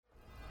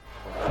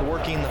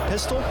working the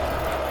pistol.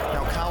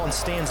 Now Collins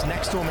stands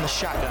next to him in the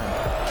shotgun.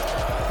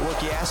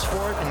 Lewerke asks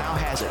for it and now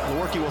has it.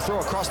 Lewerke will throw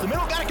across the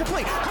middle. Got it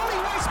complete. Cody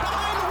Rice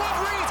behind the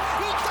Wolverines.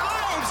 He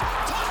dives.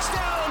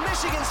 Touchdown,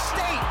 Michigan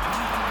State.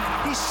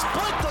 He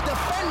split the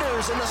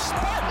defenders and the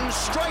Spartans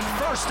strike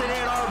first in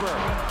Ann Arbor.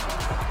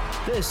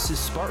 This is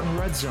Spartan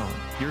Red Zone,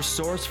 your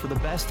source for the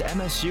best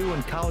MSU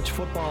and college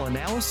football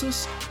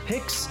analysis,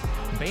 picks,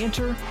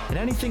 banter, and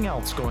anything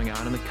else going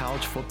on in the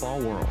college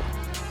football world.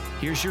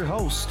 Here's your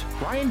host,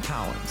 Ryan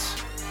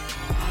Collins.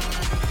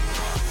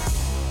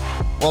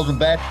 Welcome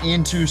back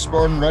into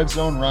Spartan Red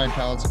Zone. Ryan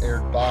Collins,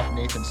 Eric Bach,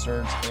 Nathan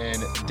Stearns,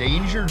 and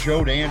Danger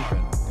Joe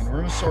Dandrin. And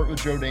we're going to start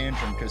with Joe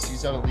Dandrin because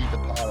he's got to lead the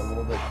pod a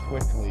little bit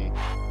quickly.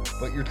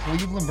 But your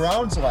Cleveland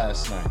Browns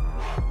last night.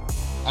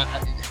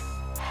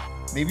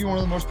 Maybe one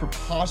of the most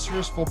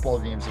preposterous football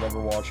games I've ever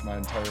watched in my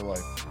entire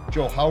life.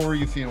 Joe, how were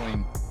you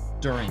feeling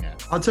during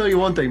it? I'll tell you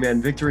one thing,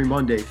 man. Victory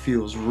Monday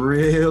feels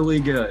really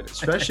good,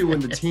 especially when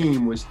the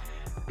team was –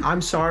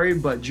 I'm sorry,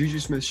 but Juju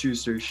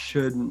Smith-Schuster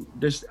shouldn't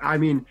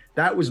 –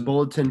 that was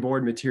bulletin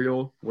board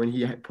material when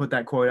he put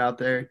that quote out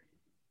there.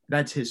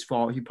 That's his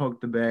fault. He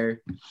poked the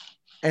bear.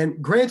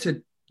 And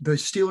granted, the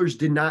Steelers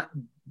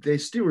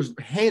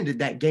handed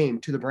that game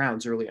to the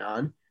Browns early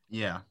on.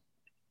 Yeah.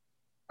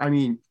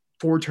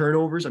 4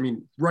 turnovers.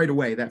 Right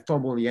away, that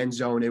fumble in the end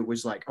zone, it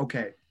was like,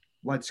 okay,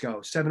 let's go.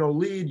 7-0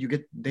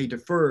 lead. They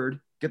deferred,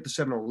 get the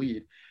 7-0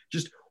 lead.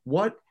 Just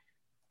what?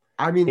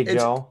 Hey,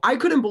 Joe, I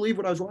couldn't believe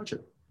what I was watching.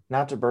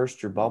 Not to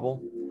burst your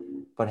bubble,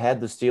 but had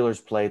the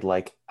Steelers played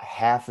like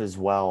half as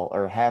well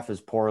or half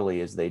as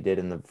poorly as they did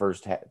in the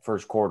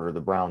first quarter,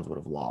 the Browns would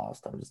have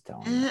lost. I'm just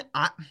telling you.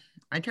 I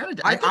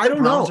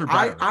don't know.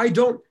 I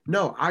don't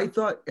know. I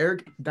thought,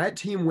 Eric, that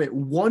team went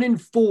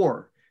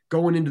 1-4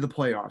 going into the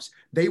playoffs.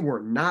 They were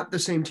not the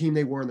same team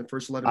they were in the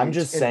first 11 I'm weeks.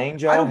 just saying,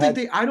 Joe. I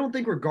don't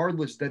think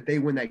regardless that they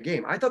win that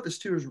game. I thought the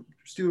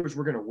Steelers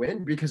were going to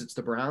win because it's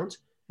the Browns.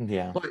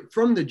 Yeah. But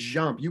from the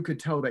jump, you could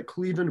tell that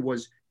Cleveland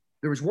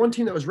there was one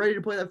team that was ready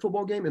to play that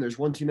football game, and there's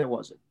one team that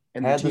wasn't.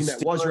 And the team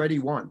that was ready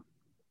won.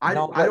 I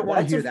don't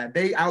want to hear that.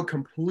 They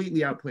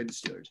completely outplayed the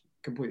Steelers.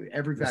 Completely.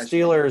 Every the fashion.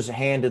 Steelers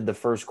handed the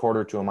first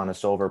quarter to them on a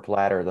silver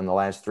platter. Then the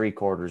last 3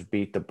 quarters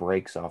beat the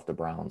brakes off the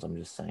Browns. I'm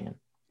just saying.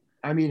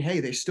 Hey,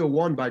 they still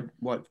won by,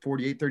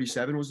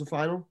 48-37 was the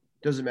final?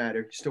 Doesn't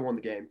matter. Still won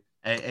the game.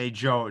 Hey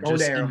Joe,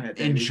 just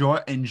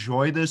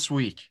enjoy this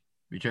week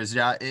because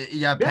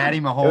Patty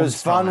Mahomes. It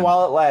was fun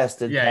while it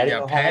lasted.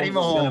 Patty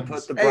Mahomes.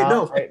 Put the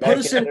Browns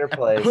back in their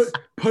place.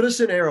 Put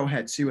us in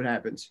Arrowhead. See what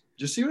happens.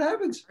 Just see what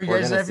happens.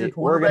 We're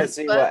gonna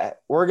see what happens.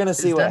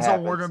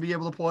 Denzel Ward gonna be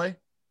able to play?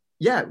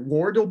 Yeah,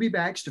 Ward will be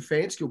back.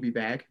 Stefanski will be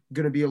back.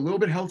 Going to be a little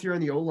bit healthier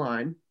on the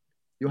O-line.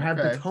 You'll have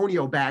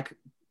Antonio back.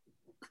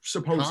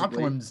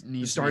 Supposedly,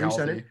 the starting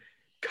center.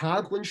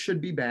 Conklin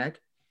should be back.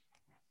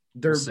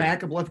 Their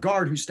backup left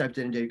guard, who stepped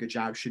in and did a good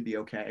job, should be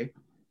okay.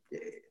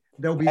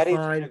 They'll be Eddie's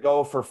fine. To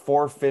go for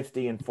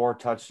 450 and 4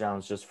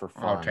 touchdowns just for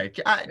fun. Okay,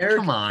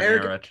 come on,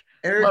 Eric.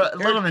 Let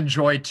them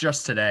enjoy it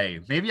just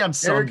today. Maybe on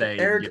Sunday.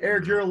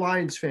 Eric, you're a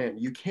Lions fan.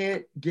 You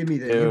can't give me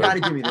this. You got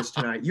to give me this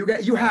tonight. You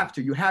have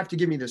to. You have to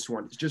give me this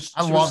one. Just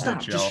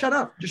shut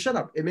up. Just shut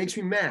up. It makes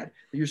me mad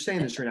that you're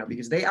saying this right now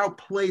because they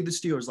outplayed the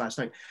Steelers last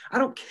night. I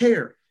don't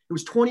care. It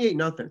was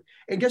 28-0.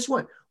 And guess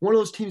what? One of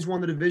those teams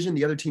won the division.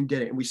 The other team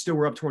didn't. And we still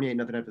were up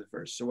 28-0 after the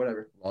first. So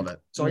whatever. Love it.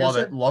 Love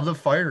it. Love the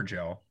fire,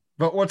 Joe.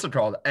 But what's it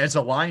called? As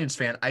a Lions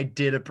fan,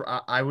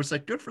 I was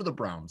like, good for the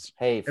Browns.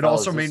 Hey, it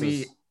also made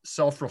me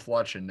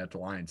self-reflection that the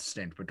Lions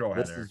stink. But go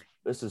ahead, Eric.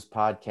 This is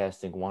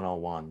podcasting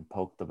 101.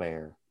 Poke the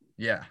bear.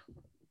 Yeah.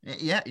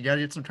 Yeah, you got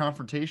to get some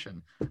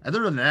confrontation.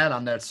 Other than that,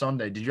 on that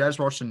Sunday, did you guys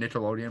watch the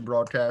Nickelodeon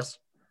broadcast?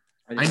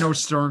 I know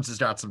Stearns has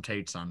got some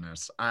takes on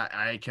this.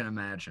 I can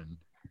imagine.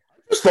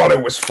 Just thought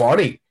it was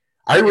funny.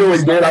 I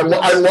really did. I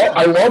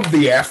love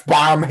the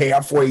F-bomb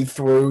halfway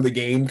through the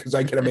game because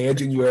I can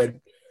imagine you had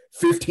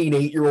 15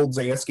 8-year-olds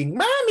asking,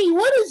 "Mommy,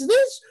 what is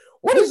this?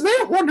 What does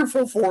that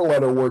wonderful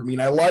 4-letter word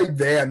mean?" I like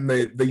that, and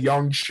the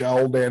young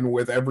Sheldon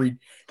with there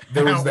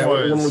was that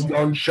little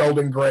young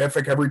Sheldon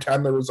graphic every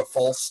time there was a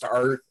false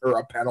start or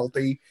a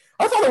penalty.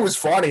 I thought it was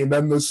funny, and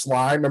then the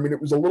slime. It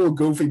was a little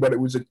goofy, but it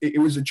was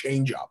a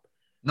change up.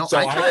 No, so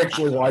I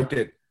actually liked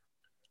it.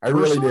 I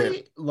really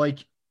did.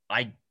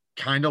 I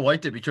kind of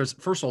liked it because,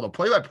 first of all, the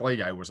play-by-play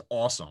guy was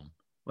awesome.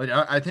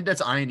 I think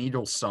that's Ian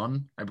Eagle's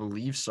son. I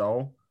believe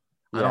so.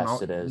 Yes, I don't know.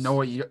 It is.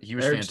 No, he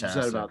was Eric's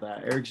fantastic. upset about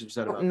that. Eric's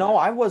upset about that. No,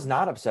 I was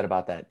not upset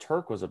about that.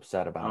 Turk was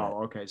upset about it.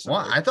 Oh, okay.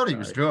 Well, I thought he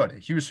was good.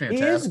 He was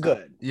fantastic. He is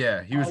good.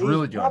 Yeah, he was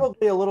really good.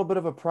 Probably a little bit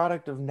of a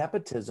product of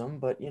nepotism,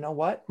 but you know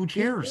what? Who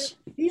cares?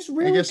 He's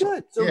really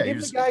good. So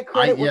give the guy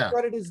credit where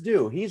credit is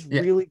due. He's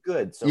really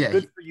good. So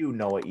good for you,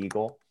 Noah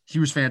Eagle. He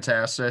was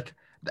fantastic.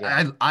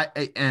 Yeah.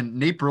 And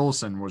Nate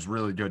Burleson was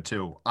really good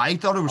too. I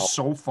thought it was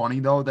so funny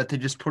though that they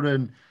just put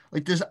in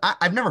like this.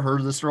 I've never heard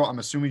of this girl. I'm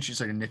assuming she's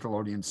like a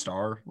Nickelodeon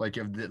star, like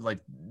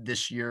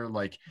this year,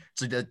 like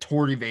it's like the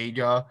Tori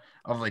Vega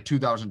of like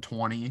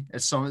 2020.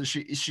 It's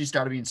she's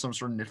got to be in some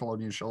sort of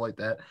Nickelodeon show like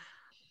that.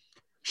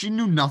 She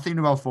knew nothing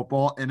about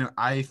football, and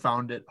I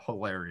found it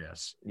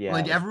hilarious. Yeah,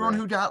 Like it was everyone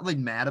great. who got like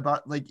mad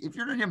about if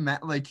you're gonna get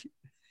mad, like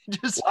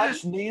just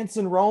Watch Nance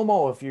and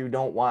Romo if you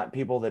don't want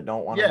people that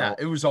don't want to yeah, know.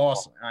 it was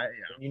awesome.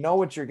 You know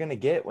what you're gonna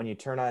get when you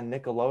turn on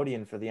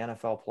Nickelodeon for the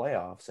NFL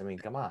playoffs. I mean,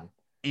 come on.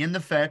 And the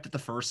fact that the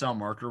first down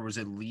marker was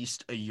at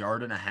least a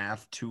yard and a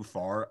half too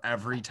far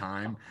every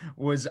time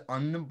was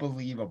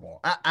unbelievable.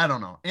 I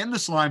don't know. And the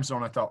slime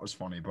zone I thought was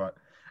funny, but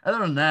other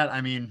than that,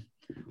 I mean,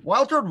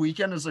 Wild Card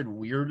Weekend is like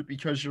weird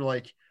because you're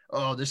like,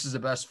 oh, this is the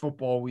best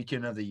football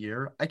weekend of the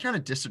year. I kind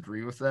of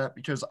disagree with that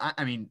because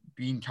I mean,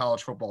 being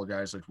college football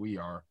guys like we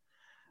are,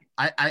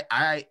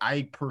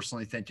 I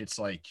personally think it's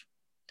like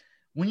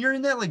when you're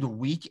in that like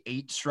week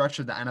 8 stretch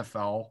of the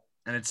NFL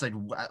and it's like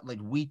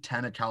week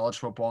 10 of college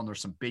football and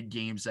there's some big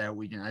games that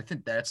weekend. I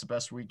think that's the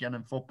best weekend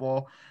in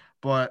football.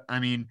 But I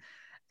mean,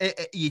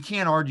 you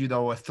can't argue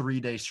though a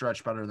 3-day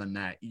stretch better than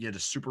that. You get a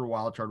super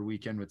wild card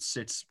weekend with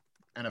 6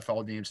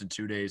 NFL games in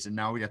 2 days, and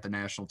now we got the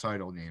national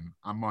title game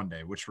on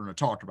Monday, which we're going to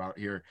talk about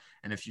here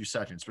in a few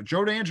seconds. But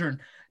Joe Dandrin,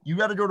 you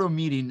got to go to a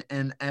meeting,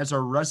 and as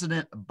our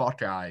resident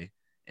Buckeye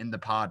in the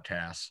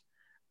podcast,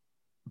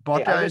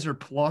 Buckeyes are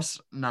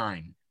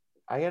 +9.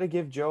 I got to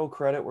give Joe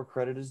credit where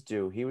credit is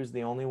due. He was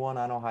the only one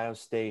on Ohio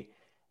State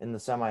in the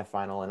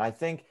semifinal, and I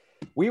think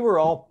we were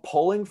all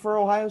pulling for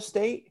Ohio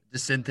State.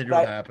 Just didn't think it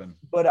would happen.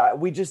 But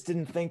we just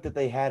didn't think that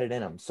they had it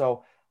in them.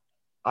 So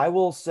I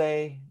will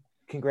say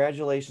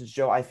congratulations,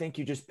 Joe. I think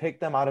you just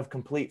picked them out of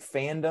complete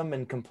fandom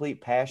and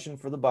complete passion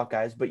for the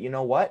Buckeyes. But you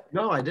know what?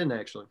 No, I didn't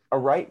actually. A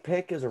right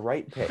pick is a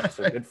right pick.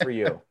 So good for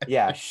you.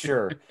 Yeah,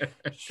 sure.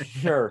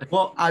 Sure.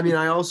 Well, I mean,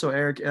 I also,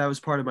 Eric, that was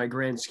part of my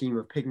grand scheme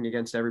of picking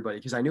against everybody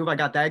because I knew if I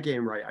got that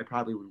game right, I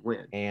probably would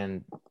win.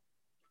 And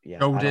yeah,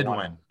 Joe did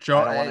win. Joe,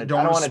 I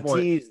don't want to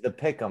tease the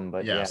pick 'em,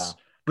 but yes.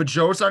 Yeah. But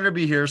Joe's not going to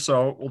be here,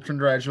 so we'll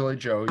congratulate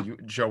Joe.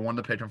 Joe won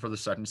the pick 'em for the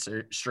second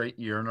straight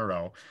year in a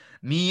row.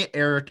 Me,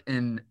 Eric,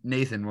 and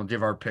Nathan will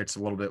give our picks a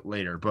little bit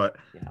later. But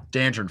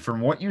Dandrin, from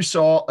what you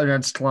saw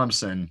against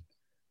Clemson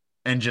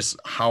and just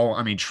how,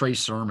 I mean, Trey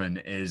Sermon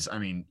is, I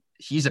mean,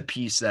 he's a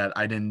piece that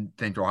I didn't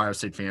think Ohio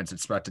State fans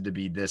expected to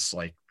be this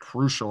like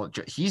crucial.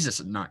 He's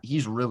just not,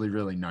 he's really,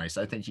 really nice.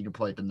 I think he can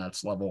play at the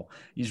next level.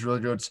 He's really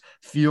good.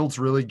 Fields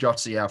really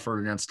gutsy effort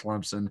against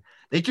Clemson.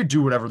 They could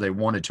do whatever they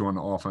wanted to on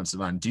the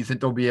offensive end. Do you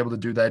think they'll be able to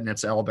do that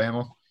against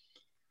Alabama?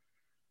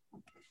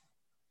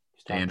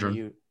 Talking to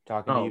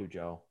you,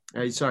 Joe.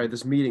 Hey, sorry,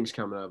 this meeting's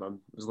coming up. I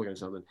was looking at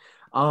something.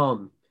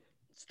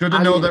 It's good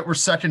to know that we're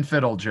second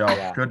fiddle, Joe.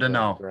 Yeah, good to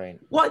know. Right.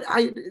 What?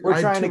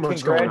 We're trying to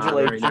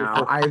congratulate you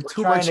for, I have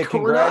too much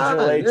going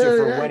on. You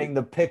for winning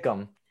the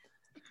pick'em.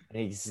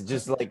 And he's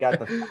just like got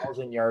the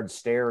 1,000-yard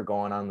stare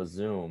going on the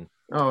Zoom.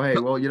 Oh, hey,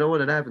 well, you know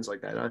what? It happens like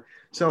that. Huh?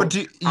 So, but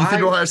do you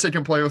think Ohio State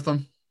can play with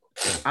them?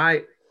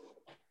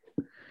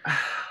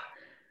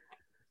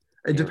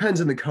 It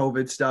depends on the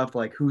COVID stuff,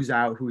 like who's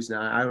out, who's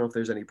not. I don't know if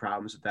there's any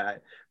problems with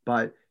that.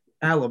 But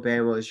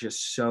Alabama is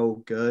just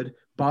so good.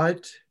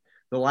 But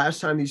the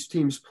last time these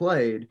teams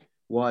played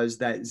was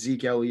that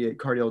Zeke Elliott,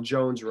 Cardale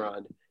Jones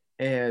run.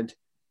 And,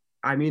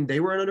 I mean,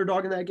 they were an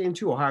underdog in that game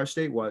too. Ohio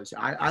State was.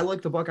 I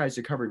like the Buckeyes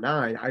to cover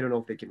 9. I don't know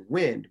if they can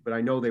win, but I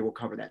know they will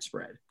cover that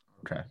spread.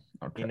 Okay.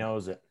 He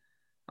knows it.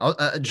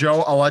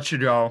 Joe, I'll let you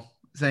go.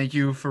 Thank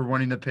you for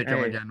winning the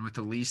pick'em again with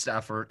the least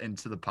effort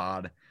into the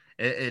pod.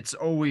 It's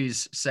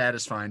always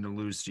satisfying to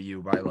lose to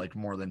you by like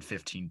more than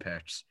 15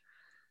 picks.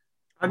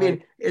 I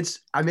mean, it's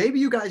maybe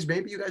you guys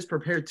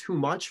prepared too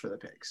much for the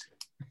picks.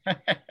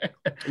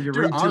 You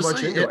read too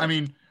much into it. I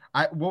mean,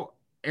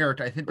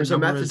 Eric, I think there's a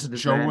method to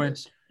this.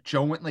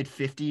 Joe went like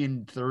 50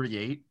 and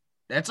 38.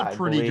 That's a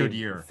pretty good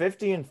year.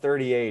 50 and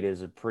 38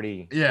 is a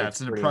pretty it's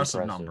an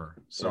impressive number.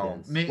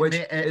 So which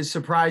is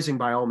surprising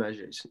by all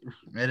measures.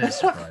 It is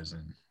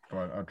surprising,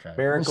 but okay.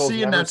 Miracles we'll see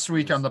you next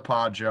week on the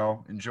pod,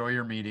 Joe. Enjoy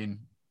your meeting.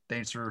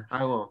 Thanks for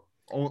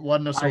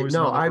letting us always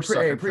know. I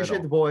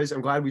appreciate the boys.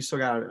 I'm glad we still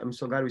got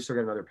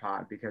another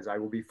pod because I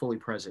will be fully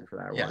present for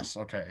that one. Yes,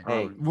 okay.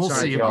 Hey, we'll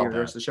see about the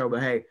rest of the show.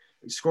 But hey,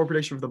 score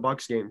prediction for the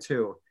Bucs game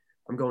too.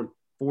 I'm going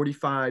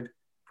 45-43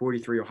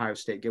 Ohio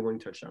State. Get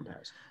winning touchdown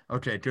pass.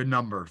 Okay, good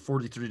number.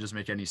 43 doesn't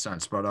make any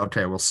sense, but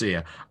okay, we'll see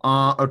you.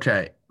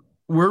 Okay.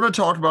 We're going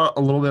to talk about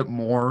a little bit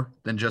more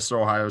than just the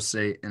Ohio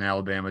State and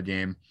Alabama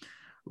game.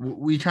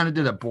 We kind of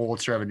did a bowl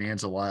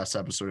extravaganza last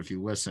episode if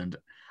you listened.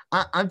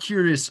 I'm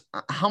curious,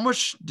 how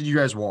much did you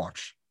guys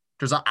watch?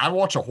 Because I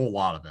watched a whole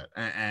lot of it.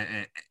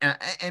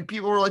 And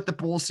people were like, the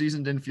bowl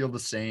season didn't feel the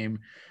same,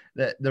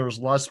 that there was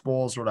less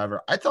bowls,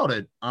 whatever. I thought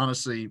it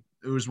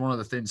was one of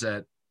the things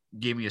that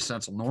gave me a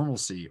sense of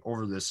normalcy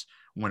over this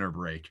winter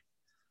break.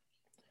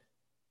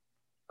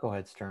 Go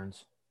ahead,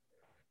 Stearns.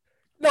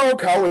 No,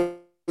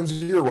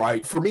 Collins, you're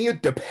right. For me,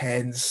 it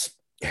depends.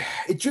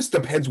 It just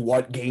depends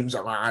what games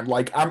are on.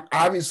 Like, I'm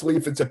obviously,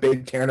 if it's a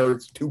Big Ten or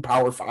it's 2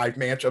 Power 5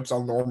 matchups,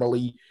 I'll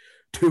normally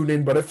tune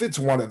in. But if it's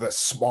one of the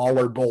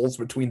smaller bowls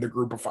between the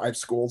group of 5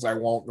 schools, I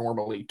won't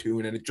normally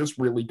tune in. It just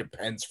really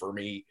depends for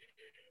me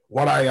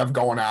what I have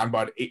going on.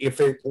 But if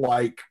it,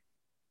 like,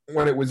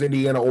 when it was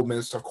Indiana Ole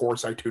Miss, of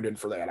course I tuned in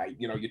for that.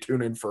 You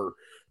tune in for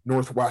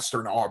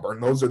Northwestern, Auburn.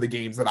 Those are the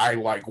games that I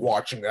like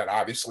watching that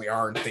obviously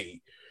aren't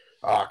the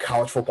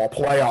college football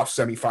playoff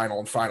semifinal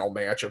and final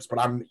matchups, but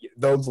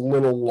those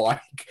little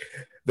like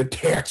the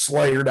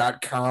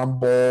TaxSlayer.com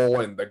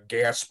Bowl and the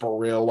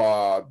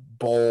Gasparilla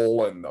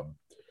Bowl and the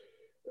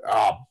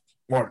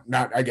well,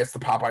 not I guess the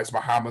Popeyes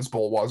Bahamas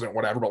Bowl wasn't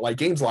whatever, but like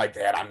games like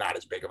that, I'm not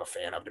as big of a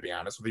fan of, to be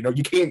honest with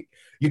you.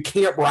 You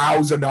can't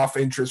rouse enough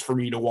interest for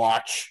me to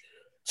watch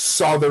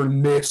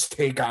Southern Miss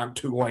take on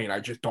Tulane. I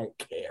just don't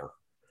care.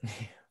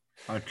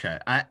 Okay.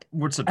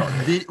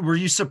 Were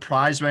you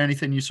surprised by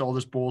anything you saw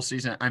this bowl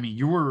season? I mean,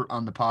 you were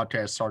on the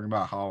podcast talking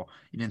about how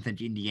you didn't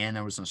think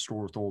Indiana was in a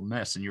store with Ole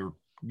Miss, and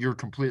you're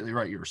completely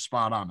right. You're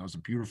spot on. That was a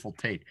beautiful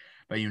take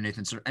by you,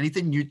 Nathan. So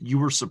anything you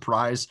were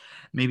surprised,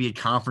 maybe a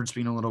conference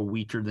being a little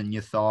weaker than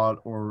you thought,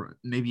 or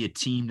maybe a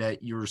team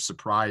that you were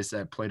surprised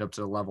that played up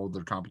to the level of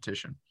their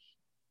competition?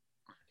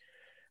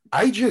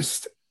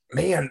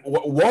 Man,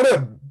 what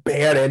a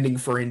bad ending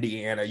for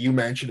Indiana. You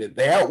mentioned it.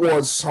 That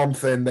was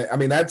something that, I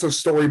mean, that's a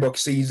storybook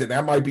season.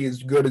 That might be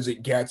as good as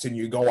it gets, and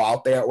you go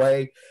out that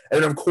way.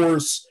 And of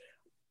course,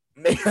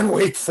 man,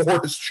 Wake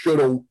Forest should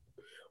have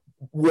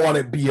won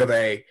at B of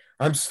A.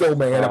 I'm still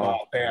mad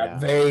about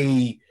that.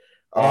 Yeah.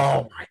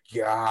 Oh my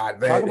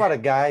God. Talk about a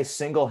guy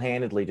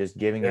single-handedly just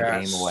giving a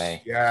game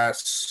away.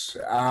 Yes.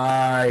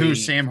 Who,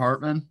 Sam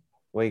Hartman?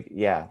 Wake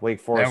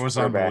Forest. That was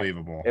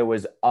unbelievable. It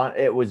was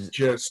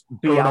just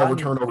beyond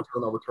turnover.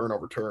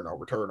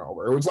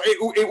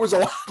 It was a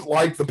lot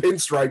like the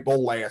Pinstripe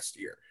Bowl last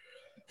year,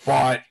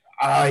 but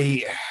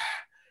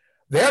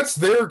that's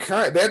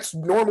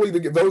normally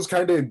those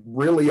kind of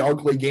really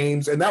ugly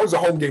games, and that was a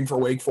home game for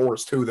Wake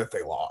Forest too that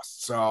they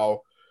lost.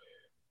 So,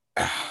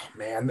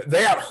 man,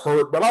 that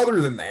hurt. But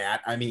other than that,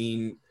 I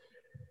mean,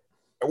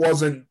 I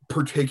wasn't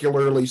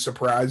particularly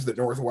surprised that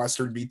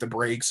Northwestern beat the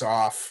brakes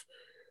off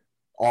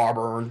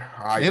Auburn.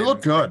 They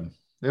look good.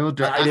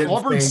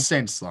 Auburn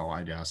since, though,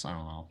 I guess. I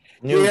don't know.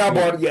 You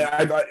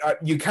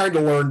kind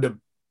of learn to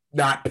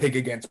not pick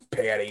against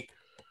Patty.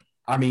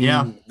 I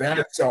mean,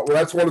 that's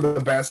one of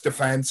the best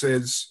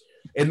defenses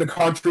in the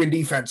country, and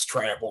defense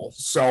travel.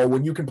 So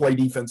when you can play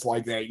defense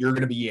like that, you're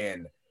going to be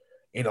in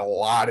a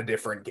lot of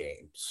different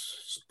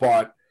games.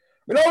 But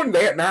other than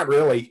that, not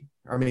really.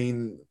 I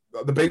mean,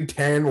 the Big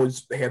Ten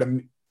had a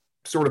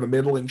sort of a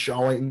middling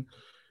showing.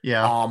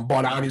 Yeah.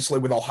 But obviously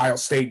with Ohio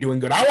State doing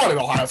good, I wanted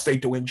Ohio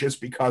State to win just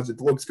because it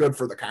looks good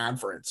for the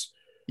conference.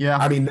 Yeah.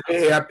 I mean,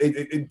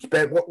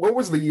 what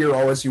was the year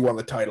OSU won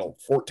the title?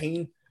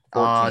 14?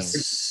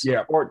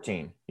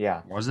 14.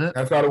 Yeah. Was it?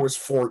 I thought it was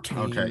 14.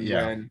 Okay.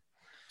 Yeah.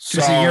 So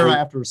just a year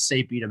after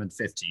State beat them in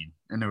 15,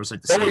 and there was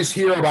like the always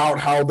hear about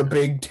how the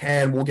Big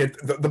Ten will get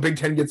the Big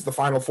Ten gets the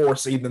Final Four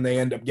seed, and then they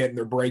end up getting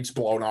their brakes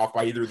blown off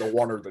by either the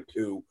one or the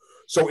two.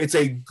 So it's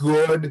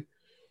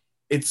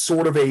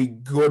sort of a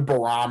good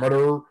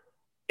barometer,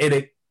 and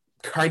it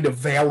kind of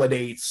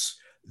validates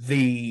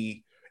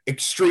the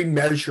extreme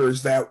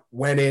measures that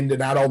went in to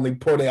not only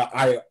put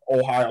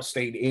Ohio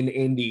State in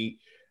Indy,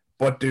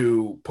 but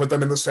to put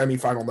them in the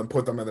semifinal and then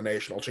put them in the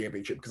national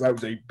championship, because that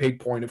was a big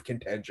point of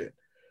contention.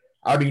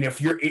 I mean, if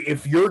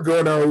you're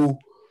gonna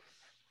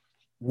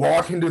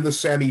walk into the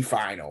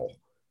semifinal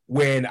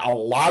when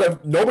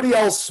nobody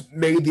else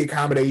made the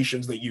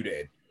accommodations that you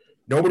did,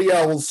 there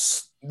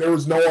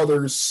was no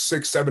other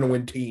 6-7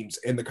 win teams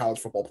in the college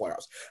football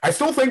playoffs. I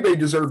still think they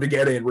deserve to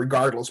get in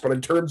regardless, but in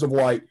terms of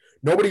like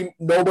nobody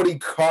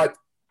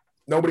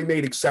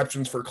made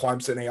exceptions for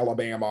Clemson,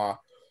 Alabama,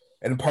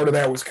 and part of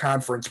that was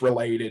conference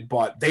related,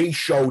 but they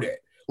showed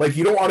it. Like,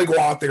 you don't want to go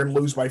out there and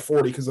lose by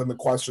 40 because then the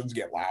questions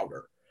get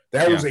louder.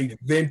 That was a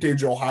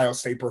vintage Ohio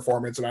State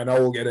performance, and I know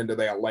we'll get into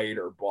that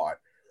later, but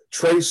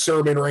Trey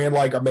Sermon ran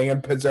like a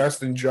man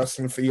possessed, and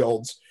Justin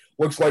Fields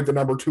looks like the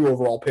number 2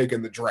 overall pick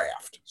in the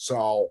draft.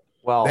 So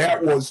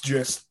that was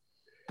just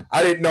 –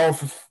 I didn't know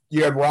if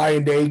you had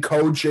Ryan Day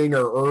coaching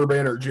or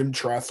Urban or Jim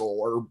Tressel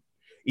or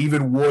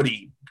even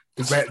Woody,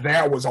 because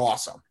that was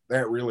awesome.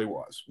 That really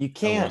was. You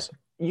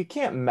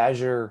can't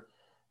measure –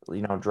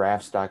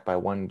 draft stock by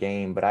one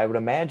game, but I would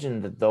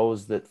imagine that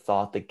those that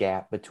thought the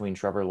gap between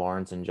Trevor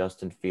Lawrence and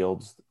Justin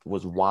Fields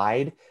was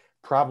wide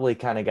probably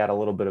kind of got a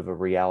little bit of a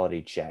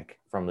reality check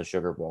from the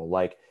Sugar Bowl.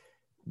 Like,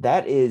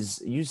 that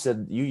is, you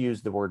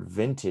used the word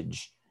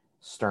vintage,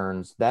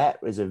 Stearns. That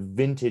is a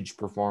vintage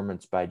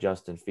performance by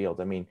Justin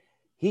Fields. I mean,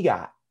 he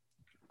got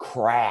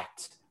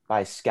cracked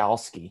by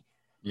Skalski.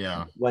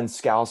 Yeah. When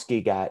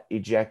Skalski got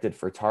ejected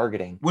for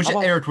targeting.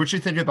 Eric, what you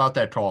think about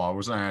that call? I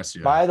was going to ask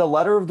you. By the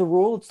letter of the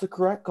rule, it's the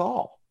correct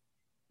call.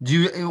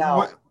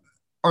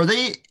 Are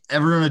they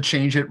ever going to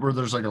change it where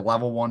there's like a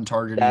level 1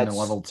 targeting and a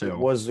level 2?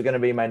 Was going to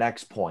be my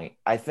next point.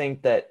 I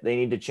think that they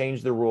need to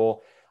change the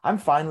rule. I'm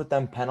fine with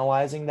them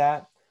penalizing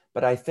that,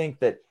 but I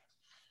think that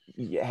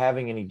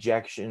having an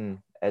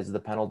ejection as the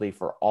penalty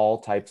for all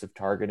types of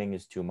targeting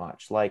is too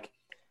much. Like,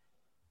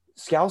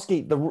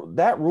 Skalski,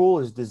 that rule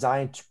is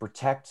designed to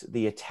protect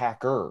the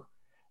attacker,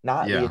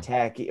 not the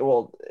attackee.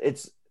 Well,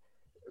 it's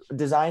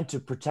designed to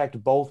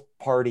protect both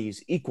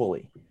parties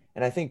equally.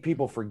 And I think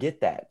people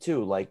forget that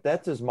too. Like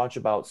that's as much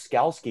about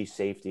Skalski's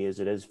safety as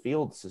it is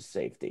Fields'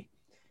 safety.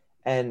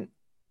 And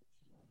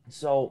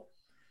so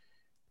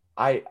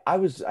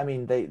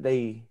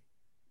they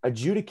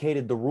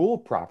adjudicated the rule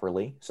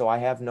properly. So I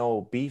have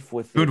no beef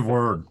with Good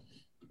word.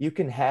 You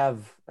can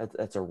have,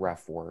 that's a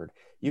ref word.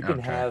 You can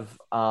have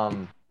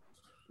a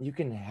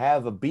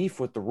beef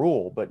with the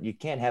rule, but you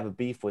can't have a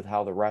beef with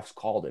how the refs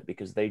called it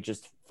because they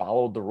just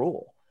followed the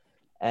rule.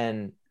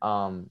 And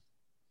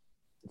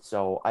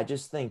so I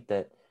just think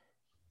that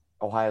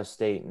Ohio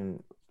State,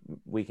 and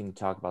we can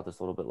talk about this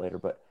a little bit later,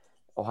 but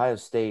Ohio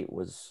State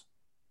was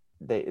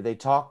they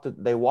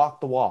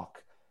walked the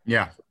walk.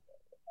 Yeah.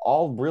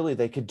 All really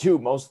they could do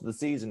most of the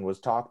season was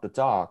talk the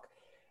talk,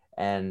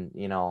 and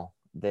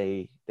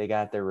they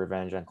got their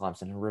revenge on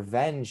Clemson. And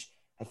revenge,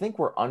 I think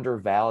we're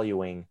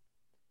undervaluing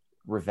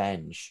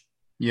revenge.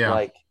 Yeah.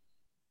 Like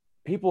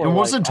people, it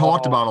wasn't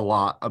talked about a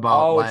lot.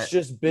 It's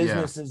just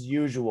business as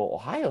usual.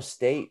 Ohio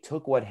State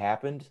took what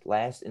happened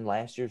in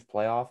last year's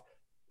playoff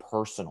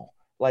personal.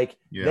 Like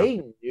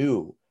they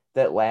knew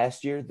that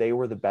last year they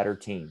were the better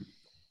team,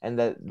 and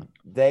that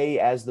they,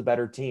 as the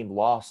better team,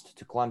 lost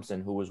to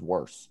Clemson, who was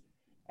worse.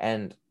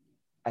 And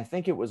I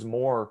think it was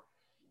more,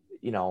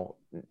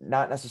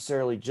 not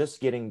necessarily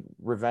just getting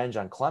revenge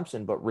on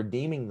Clemson, but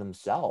redeeming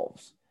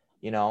themselves,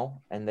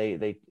 and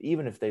they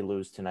even if they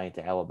lose tonight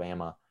to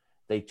Alabama,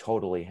 they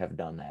totally have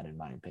done that, in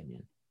my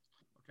opinion.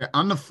 Okay,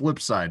 on the flip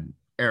side,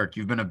 Eric,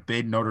 you've been a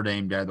big Notre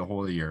Dame guy the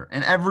whole year,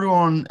 and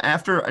everyone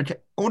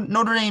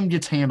Notre Dame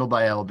gets handled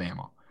by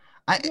Alabama.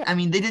 I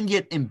mean, they didn't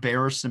get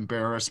embarrassed,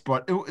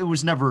 but it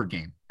was never a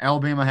game.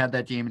 Alabama had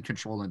that game in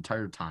control the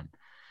entire time.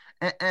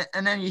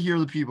 And then you hear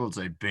the people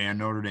say, ban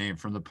Notre Dame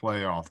from the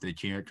playoff. They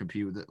can't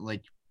compete with it.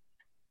 Like,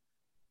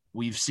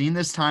 we've seen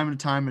this time and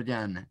time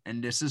again,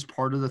 and this is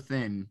part of the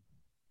thing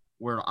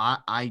where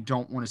I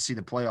don't want to see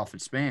the playoff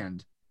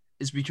expand,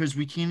 is because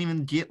we can't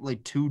even get,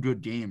 like, 2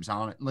 good games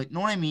on it. Like, know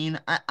what I mean?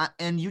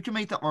 And you can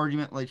make the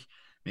argument, like,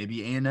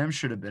 maybe A&M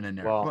should have been in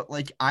there. Well, but,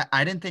 like,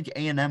 I didn't think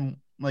A&M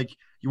 – like,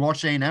 you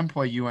watch A&M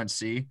play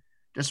UNC –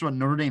 guess what?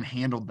 Notre Dame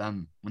handled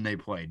them when they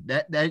played.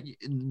 That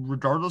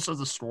regardless of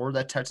the score,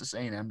 that Texas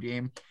A&M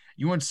game,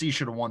 UNC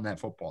should have won that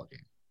football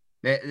game.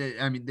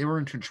 They were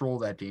in control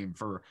of that game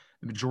for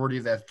the majority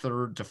of that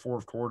third to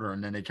fourth quarter,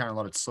 and then they kind of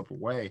let it slip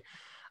away.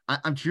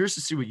 I'm curious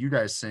to see what you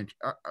guys think.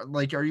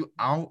 Are you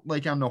out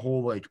like on the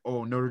whole, like,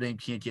 oh, Notre Dame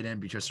can't get in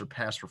because their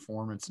past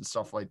performance and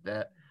stuff like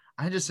that?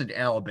 I just think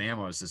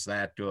Alabama is just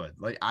that good.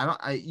 Like,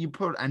 you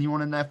put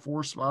anyone in that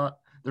 4 spot,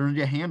 they're going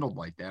to get handled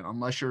like that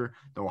unless you're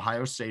the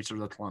Ohio States or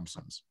the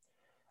Clemsons.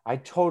 I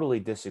totally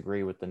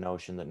disagree with the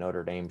notion that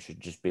Notre Dame should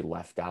just be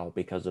left out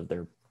because of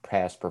their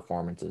past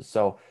performances.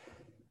 So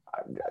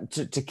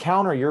to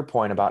counter your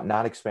point about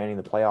not expanding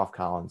the playoff,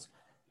 Collins,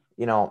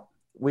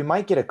 we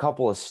might get a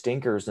couple of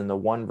stinkers in the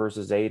 1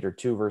 versus 8 or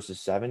 2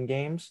 versus 7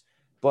 games,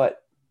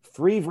 but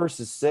 3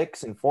 versus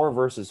 6 and 4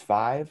 versus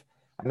 5,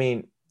 I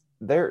mean,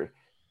 there's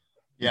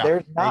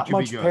not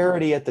much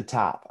parity at the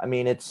top. I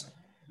mean, it's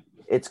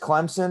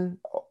Clemson,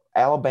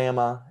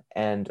 Alabama,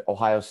 and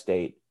Ohio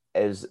State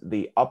as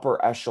the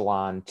upper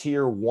echelon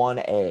tier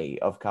 1A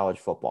of college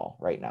football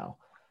right now.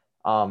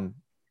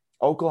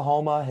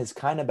 Oklahoma has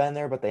kind of been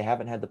there, but they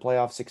haven't had the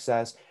playoff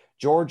success.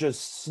 Georgia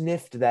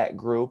sniffed that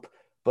group,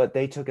 but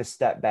they took a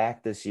step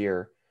back this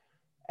year.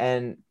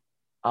 And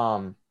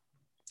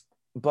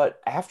but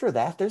after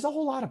that, there's a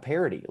whole lot of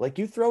parity. Like,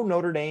 you throw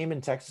Notre Dame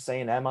and Texas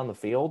A&M on the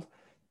field,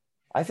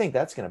 I think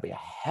that's going to be a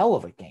hell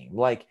of a game.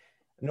 Like,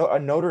 a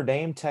Notre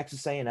Dame,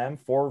 Texas A&M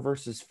 4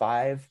 versus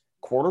 5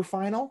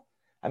 quarterfinal.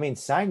 I mean,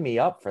 sign me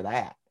up for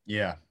that.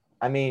 Yeah.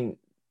 I mean,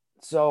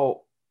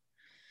 so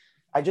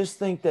I just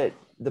think that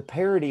the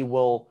parity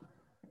will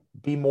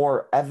be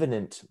more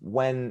evident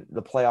when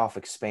the playoff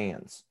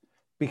expands,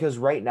 because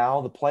right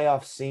now the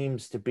playoff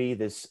seems to be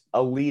this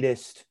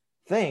elitist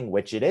thing,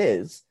 which it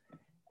is.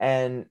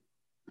 And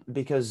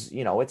because,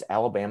 it's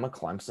Alabama,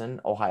 Clemson,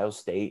 Ohio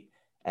State,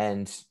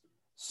 and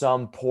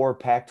some poor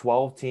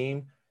Pac-12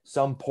 team,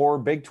 some poor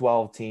Big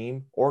 12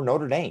 team, or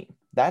Notre Dame.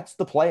 That's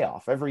the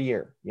playoff every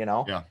year,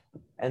 Yeah.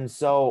 And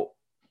so,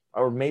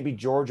 or maybe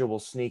Georgia will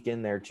sneak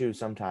in there too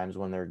sometimes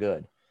when they're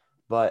good.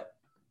 But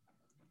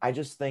I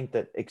just think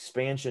that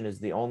expansion is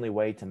the only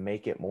way to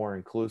make it more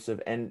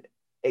inclusive and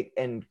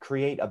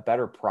create a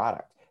better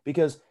product,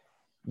 because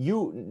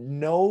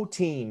no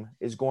team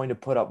is going to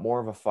put up more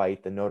of a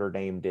fight than Notre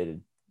Dame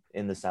did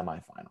in the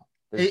semifinal.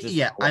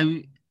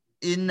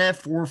 In that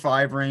 4 or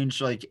 5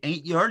 range, like,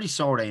 you already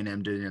saw what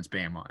A&M did against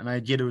Bama, and I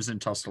get it was in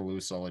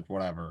Tuscaloosa, like,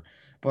 whatever.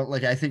 But,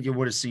 like, I think you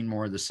would have seen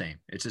more of the same.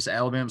 It's just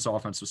Alabama's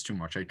offense was too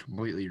much. I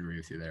completely agree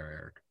with you there,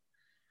 Eric.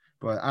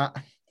 But,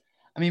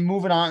 I mean,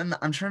 moving on,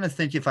 I'm trying to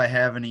think if I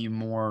have any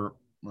more,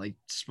 like,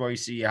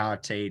 spicy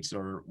hot takes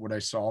or what I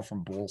saw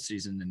from bowl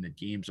season in the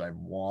games I've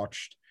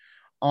watched.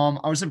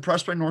 I was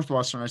impressed by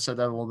Northwestern. I said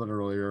that a little bit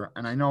earlier.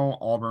 And I know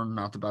Auburn,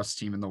 not the best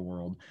team in the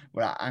world.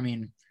 But, I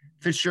mean,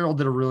 Fitzgerald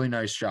did a really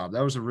nice job.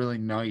 That was a really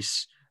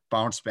nice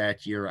bounce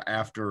back year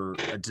after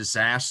a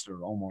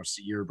disaster almost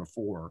a year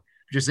before,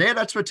 because they had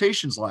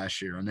expectations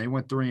last year and they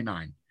went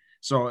 3-9.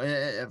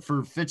 So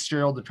for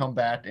Fitzgerald to come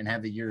back and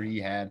have the year he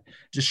had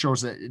just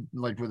shows that,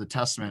 like, with a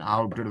testament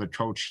how good of a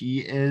coach he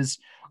is.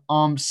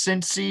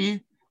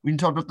 Cincy, we can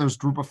talk about those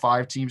group of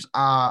 5 teams.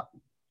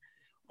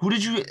 Who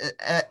did you,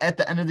 at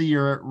the end of the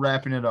year,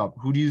 wrapping it up,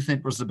 who do you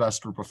think was the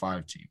best group of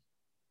 5 team?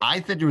 I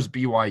think it was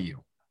BYU.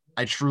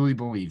 I truly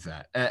believe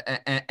that.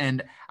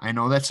 And I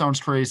know that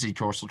sounds crazy.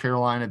 Coastal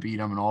Carolina beat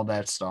them and all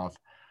that stuff.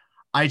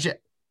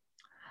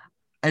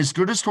 As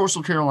good as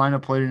Coastal Carolina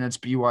played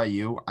against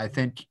BYU, I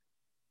think,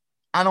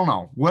 I don't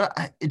know.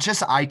 It's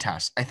just eye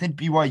test. I think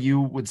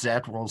BYU with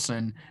Zach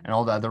Wilson and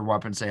all the other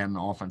weapons they had on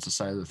the offensive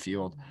side of the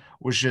field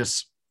was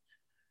just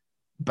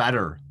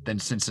better than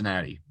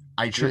Cincinnati.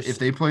 If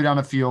they played on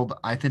a field,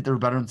 I think they're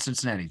better than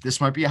Cincinnati. This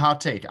might be a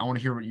hot take. I want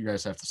to hear what you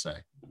guys have to say.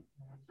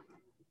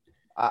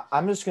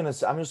 I'm just gonna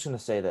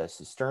say this.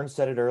 Stern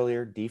said it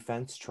earlier.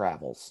 Defense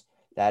travels.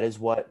 That is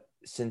what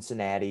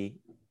Cincinnati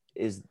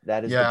is.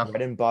 That is the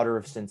bread and butter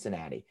of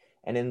Cincinnati.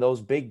 And in those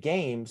big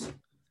games,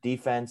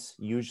 defense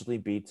usually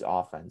beats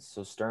offense.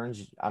 So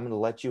Stearns, I'm going to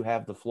let you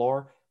have the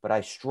floor, but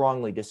I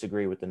strongly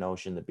disagree with the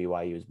notion that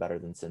BYU is better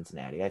than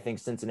Cincinnati. I think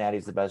Cincinnati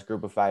is the best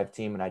group of 5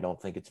 team, and I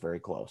don't think it's very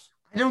close.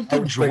 I don't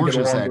think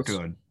Georgia's that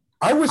good.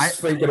 I was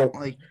thinking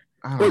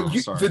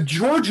the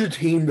Georgia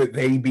team that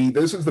they beat,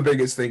 this is the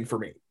biggest thing for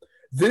me.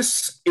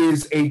 This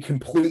is a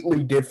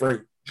completely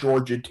different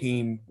Georgia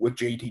team with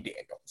JT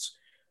Daniels.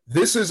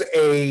 This is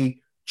a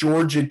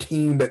Georgia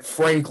team that,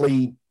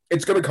 frankly,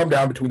 it's going to come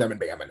down between them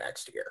and Bama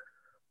next year.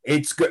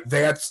 It's good.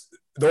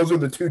 Those are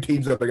the 2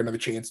 teams that are going to have a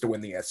chance to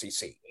win the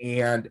SEC.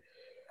 And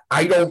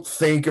I don't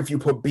think if you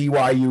put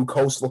BYU,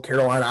 Coastal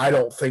Carolina, I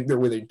don't think they're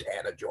within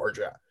 10 of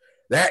Georgia.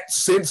 That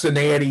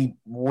Cincinnati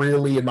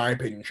really, in my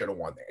opinion, should have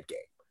won that game.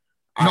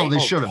 No, they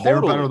should have. Totally.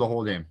 They were better the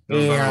whole game.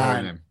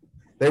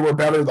 They were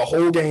better the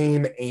whole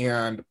game,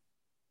 and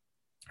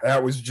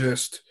that was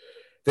just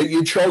that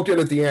you choked it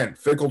at the end.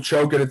 Fickle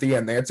choked it at the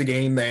end. That's a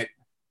game that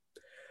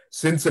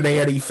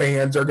Cincinnati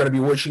fans are going to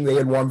be wishing they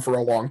had won for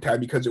a long time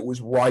because it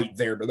was right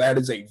there. But that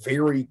is a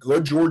very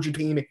good Georgia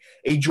team,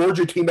 a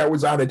Georgia team that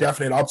was on a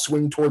definite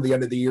upswing toward the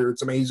end of the year.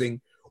 It's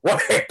amazing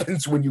what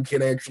happens when you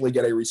can actually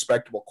get a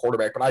respectable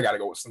quarterback, but I got to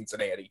go with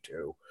Cincinnati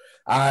too.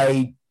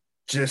 I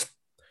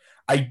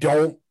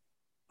don't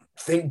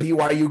think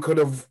BYU could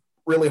have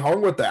really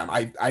hung with them.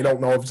 I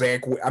don't know if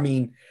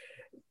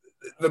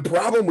the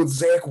problem with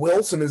Zach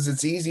Wilson is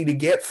it's easy to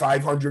get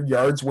 500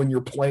 yards when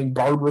you're playing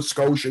Barbara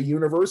Scotia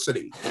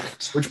University,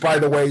 which, by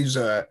the way, is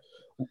a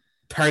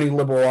tiny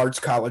liberal arts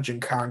college in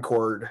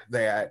Concord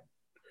that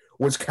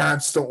was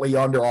constantly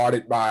under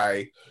audit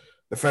by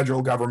the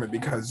federal government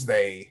because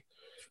they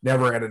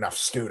never had enough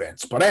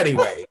students. But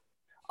anyway.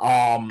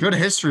 Good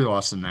history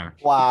lesson there.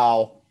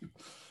 Wow.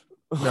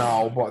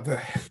 No, but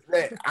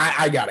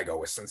I got to go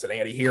with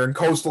Cincinnati here. In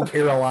Coastal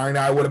Carolina,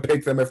 I would have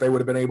picked them if they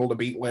would have been able to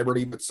beat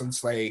Liberty. But since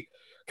they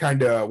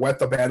kind of wet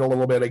the bed a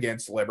little bit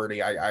against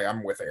Liberty,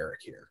 I'm with Eric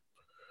here.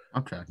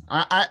 Okay.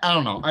 I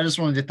don't know. I just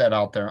want to get that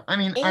out there. I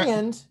mean,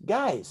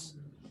 guys,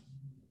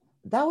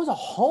 that was a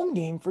home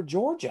game for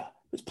Georgia.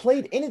 It was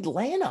played in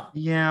Atlanta.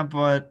 Yeah,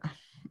 but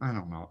I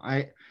don't know.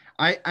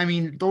 I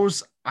mean,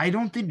 I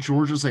don't think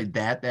Georgia's like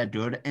that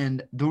good.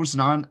 And those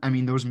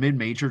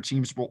mid-major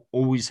teams will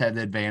always have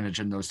the advantage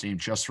in those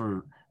teams just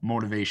for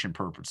motivation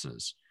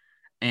purposes.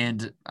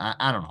 And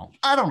I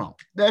don't know.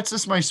 That's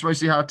just my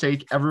spicy hot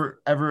take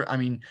I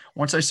mean,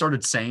 once I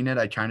started saying it,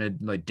 I kind of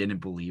like didn't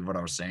believe what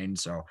I was saying.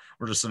 So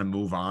we're just going to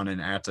move on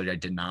and act like I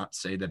did not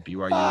say that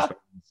BYU is better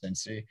than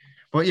Cincy.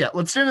 But yeah,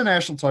 let's do the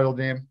national title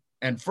game.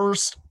 And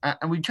first,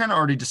 and we kind of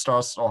already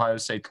discussed Ohio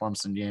State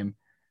Clemson game.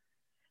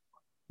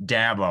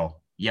 Dabo,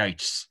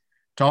 yikes.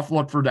 Tough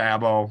look for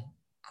Dabo.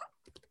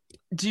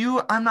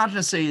 I'm not going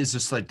to say it's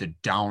just like the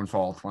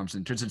downfall of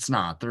Clemson, because it's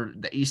not. They're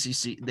the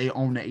ACC. They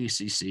own the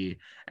ACC.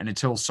 And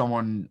until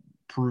someone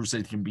proves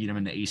they can beat them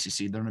in the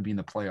ACC, they're going to be in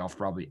the playoff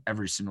probably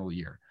every single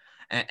year.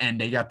 And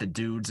they got the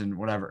dudes and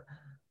whatever.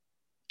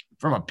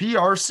 From a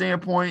PR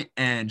standpoint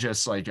and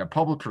just like a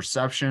public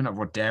perception of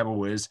what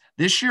Dabo is,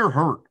 this year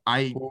hurt.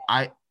 I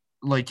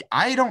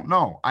don't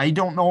know. I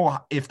don't know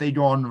if they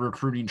go on the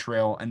recruiting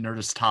trail and they're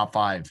just top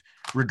 5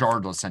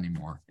 regardless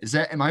anymore.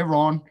 Am I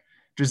wrong?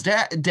 Because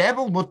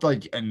Dabo looked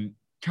like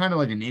kind of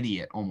like an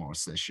idiot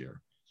almost this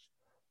year.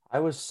 I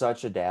was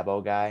such a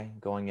Dabo guy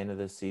going into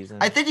this season.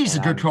 I think he's a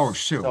good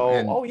coach too.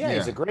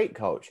 He's a great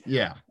coach.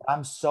 Yeah.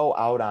 I'm so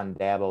out on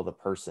Dabo the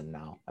person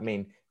now. I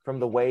mean, from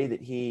the way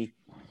that he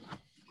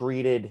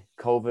greeted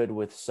COVID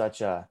with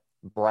such a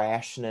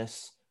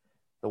brashness,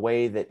 the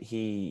way that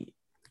he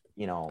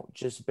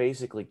just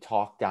basically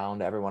talk down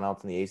to everyone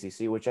else in the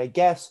ACC, which I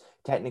guess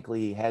technically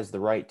he has the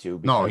right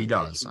to. No, he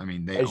does. I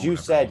mean, as you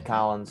said,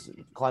 Collins,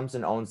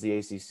 Clemson owns the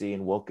ACC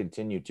and will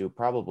continue to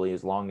probably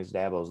as long as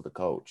Dabo's the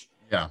coach.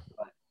 Yeah.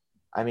 But,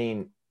 I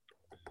mean,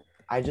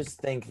 I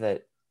just think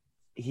that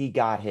he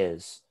got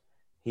his.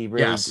 He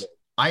really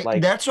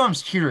did. That's what I'm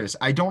curious.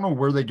 I don't know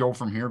where they go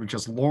from here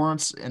because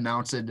Lawrence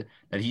announced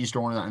that he's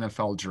going to the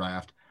NFL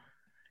draft.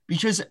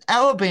 Because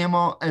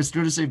Alabama, as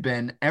good as they've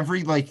been,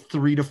 every like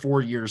 3 to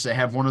 4 years, they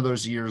have one of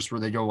those years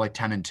where they go like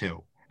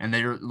 10-2. And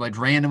they're like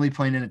randomly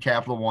playing in a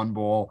Capital One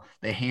Bowl.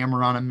 They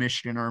hammer on a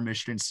Michigan or a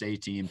Michigan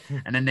State team,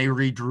 and then they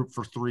regroup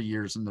for 3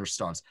 years and they're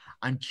studs.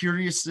 I'm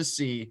curious to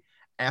see,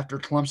 after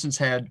Clemson's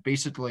had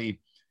basically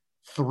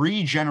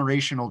 3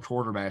 generational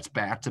quarterbacks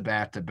back to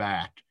back to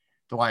back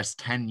the last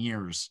 10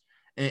 years,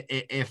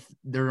 if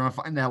they're going to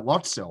find that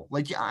luck still.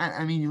 Like,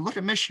 I mean, you look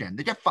at Michigan,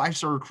 they got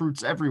 5-star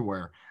recruits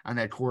everywhere on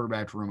that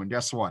quarterback room. And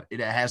guess what? It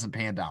hasn't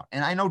panned out.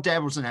 And I know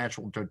Dad was an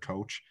actual good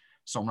coach,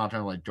 so I'm not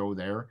going to like go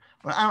there,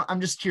 but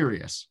I'm just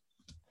curious.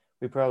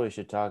 We probably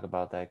should talk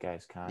about that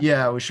guy's contract.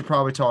 Yeah, we should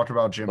probably talk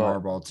about Jim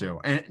Harbaugh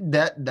too. And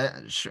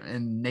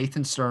and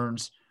Nathan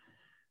Stearns,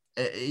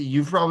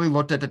 you've probably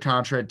looked at the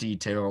contract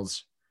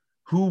details.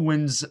 Who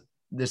wins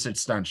this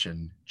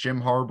extension,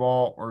 Jim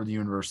Harbaugh or the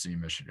University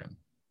of Michigan?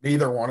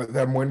 Neither one of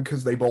them win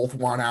because they both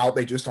want out.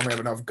 They just don't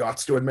have enough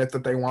guts to admit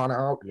that they want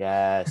out.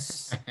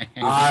 Yes.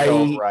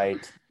 So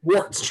right.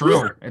 It's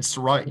true. It's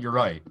right. You're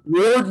right.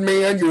 Warde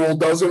Manuel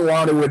doesn't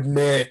want to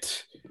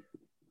admit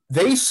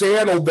they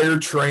saddled their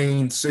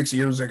train 6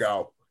 years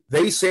ago.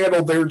 They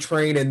saddled their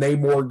train and they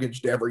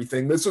mortgaged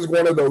everything. This is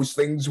one of those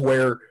things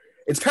where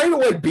it's kind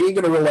of like being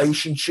in a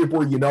relationship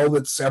where you know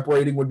that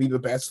separating would be the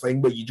best thing,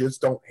 but you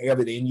just don't have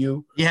it in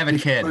you. You have a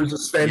kid. There's a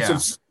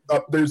sense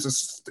of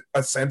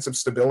a sense of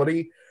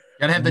stability.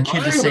 Gotta have the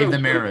kid to save the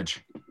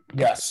marriage.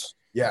 Yes.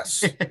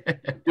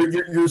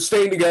 you're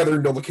staying together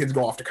until the kids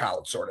go off to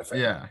college, sort of thing.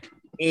 Yeah.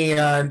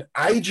 And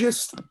I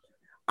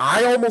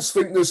almost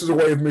think this is a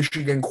way of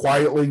Michigan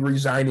quietly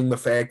resigning the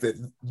fact that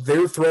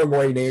they're throwing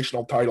away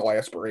national title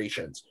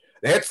aspirations.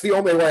 That's the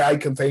only way I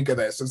can think of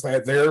this, is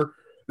that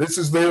this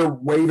is their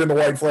waving the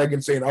white flag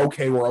and saying,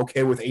 okay, we're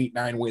okay with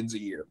 8-9 wins a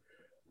year.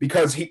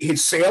 Because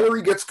his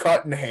salary gets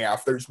cut in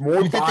half. There's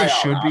more. You think they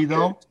should be,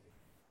 though?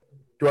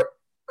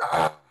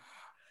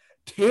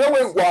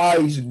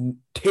 Talent-wise,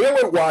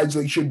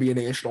 they should be a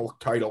national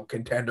title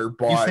contender.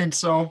 But you think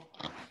so?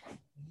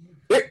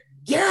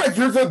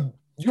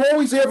 You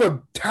always have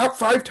a top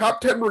 5,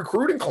 top 10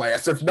 recruiting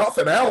class. If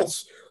nothing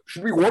else,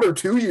 should be 1 or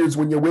 2 years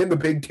when you win the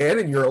Big Ten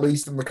and you're at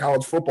least in the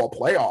college football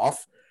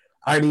playoff.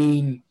 I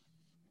mean,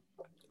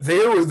 they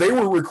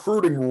were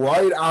recruiting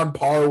right on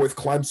par with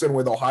Clemson,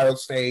 with Ohio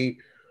State,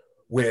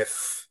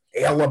 with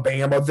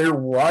Alabama. They're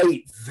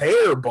right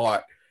there,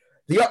 but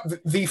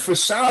the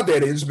facade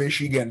that is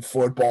Michigan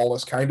football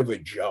is kind of a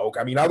joke.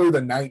 I mean, other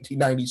than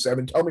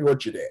 1997, tell me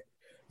what you did.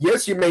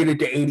 Yes, you made it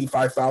to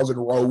 85,000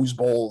 Rose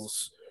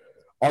Bowls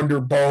under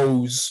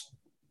Bo,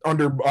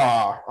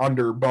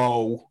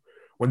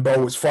 when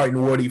Bo was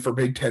fighting Woody for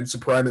Big Ten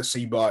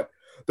supremacy. But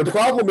the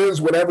problem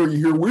is, whenever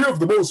you hear we have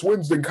the most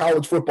wins in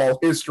college football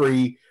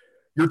history,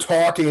 you're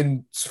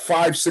talking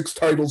 5-6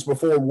 titles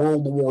before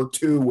World War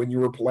II when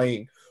you were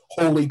playing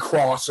Holy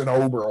Cross and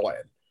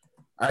Oberlin.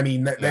 I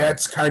mean,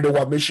 that's kind of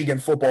what Michigan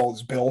football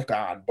is built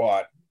on.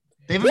 But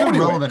they haven't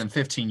been relevant in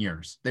 15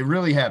 years. They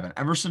really haven't.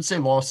 Ever since they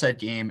lost that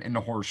game in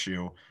the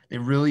Horseshoe, they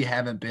really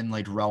haven't been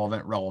like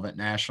relevant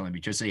nationally,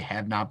 because they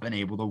have not been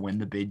able to win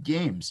the big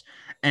games.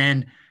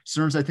 And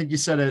Stearns, I think you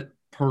said it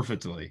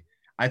perfectly.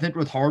 I think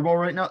with Harbaugh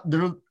right now,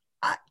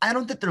 I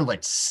don't think they're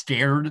like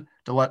scared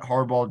to let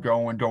Harbaugh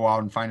go and go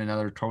out and find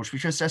another coach,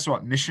 because that's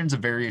what Michigan's a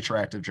very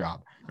attractive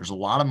job. There's a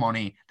lot of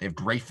money. They have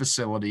great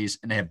facilities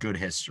and they have good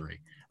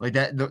history. Like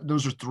that,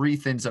 those are 3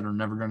 things that are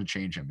never going to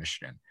change in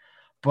Michigan.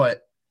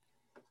 But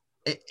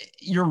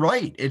you're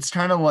right. It's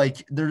kind of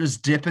like they're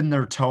just dipping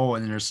their toe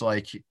and they're just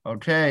like,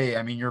 okay,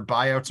 I mean, your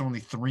buyout's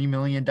only $3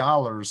 million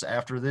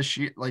after this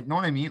year. Like, know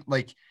what I mean?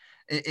 Like,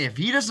 if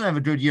he doesn't have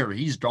a good year,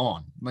 he's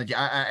gone. Like,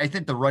 I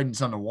think the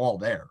writing's on the wall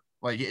there.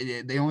 Like,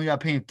 they only got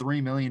paid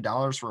 $3 million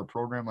for a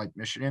program like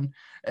Michigan.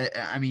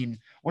 I mean,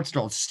 what's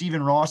called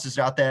Stephen Ross has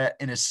got that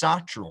in his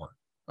sock drawer.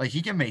 Like,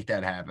 he can make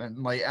that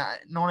happen. Like,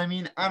 know what I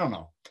mean? I don't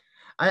know.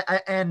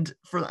 And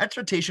for the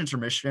expectations for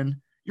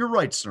Michigan, you're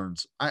right,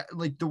 Stearns.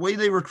 Like the way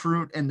they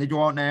recruit and they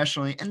go out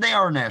nationally, and they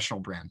are a national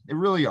brand. They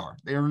really are.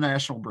 They are a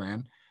national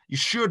brand. You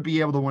should be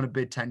able to win a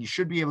Big Ten. You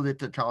should be able to get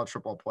to the college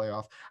football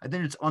playoff. I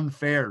think it's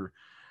unfair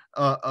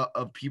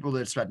of people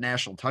that expect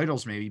national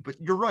titles, maybe,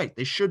 but you're right.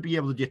 They should be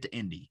able to get to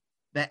Indy.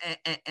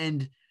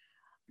 And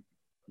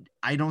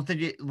I don't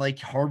think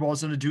Harbaugh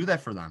is going to do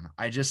that for them.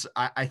 I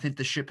think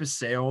the ship has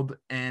sailed,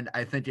 and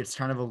I think it's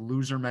kind of a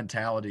loser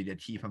mentality to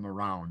keep him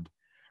around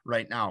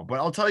right now. But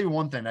I'll tell you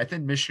one thing. I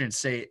think Michigan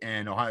State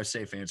and Ohio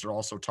State fans are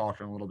also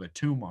talking a little bit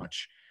too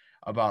much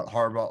about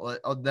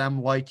Harbaugh,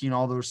 them liking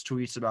all those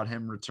tweets about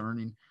him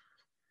returning.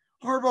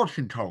 Harbaugh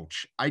can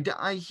coach.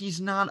 He's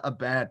not a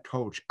bad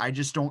coach. I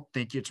just don't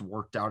think it's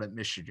worked out at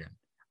Michigan.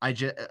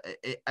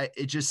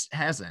 It just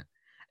hasn't.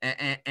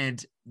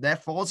 And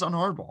that falls on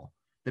Harbaugh.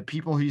 The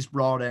people he's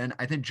brought in,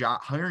 I think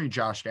hiring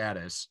Josh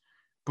Gaddis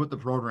put the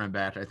program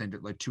back, I think,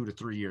 like 2 to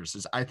 3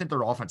 years. I think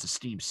their offensive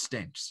scheme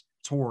stinks.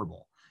 It's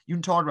horrible. You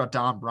can talk about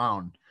Don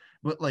Brown,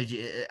 but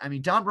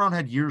Don Brown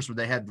had years where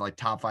they had like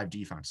top 5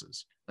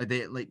 defenses.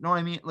 Know what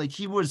I mean? Like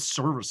he was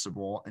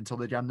serviceable until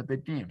they got in the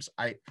big games.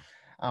 I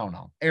I don't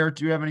know. Eric,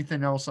 do you have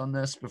anything else on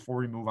this before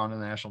we move on to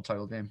the national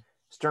title game?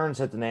 Stearns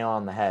hit the nail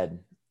on the head.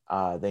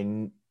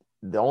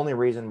 The only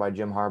reason why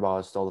Jim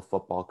Harbaugh is still the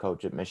football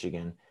coach at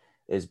Michigan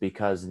is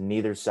because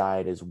neither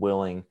side is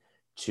willing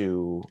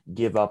to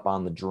give up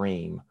on the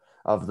dream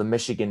of the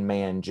Michigan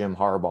man, Jim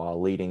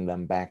Harbaugh, leading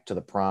them back to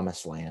the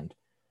promised land.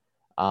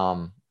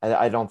 I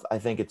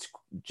think it's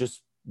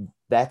just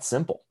that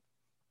simple.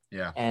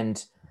 Yeah.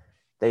 And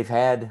they've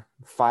had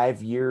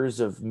 5 years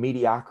of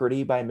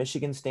mediocrity by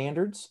Michigan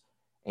standards,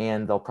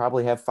 and they'll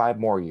probably have 5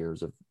 more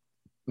years of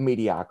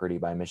mediocrity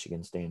by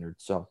Michigan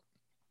standards. So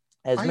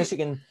as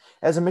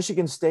a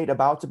Michigan State,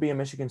 about to be a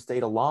Michigan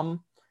State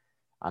alum,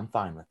 I'm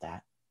fine with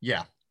that.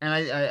 Yeah. And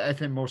I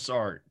think most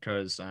are,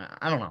 because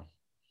I don't know.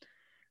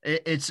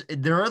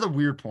 They're at a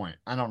weird point.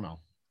 I don't know.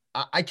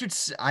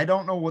 I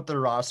don't know what their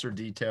roster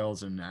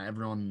details, and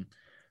everyone,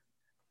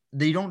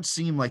 they don't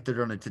seem like they're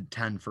going to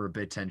contend for a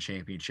Big Ten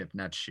championship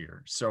next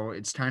year. So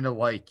it's kind of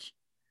like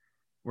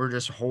we're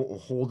just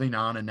holding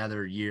on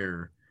another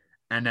year,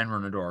 and then we're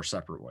going to go our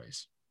separate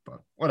ways.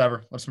 But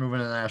whatever. Let's move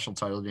into the national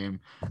title game.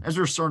 As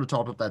we're starting to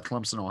talk about that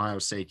Clemson-Ohio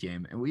State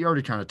game, and we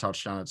already kind of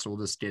touched on it, so we'll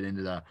just get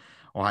into the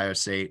Ohio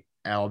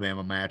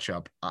State-Alabama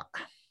matchup.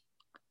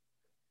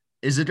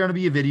 Is it going to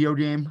be a video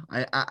game?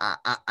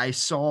 I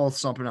saw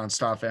something on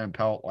Stop and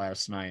Pelt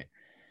last night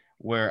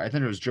where I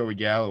think it was Joey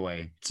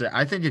Galloway said,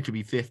 I think it could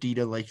be 50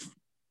 to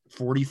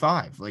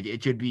 45. Like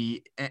it could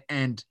be,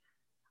 and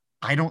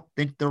I don't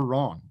think they're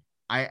wrong.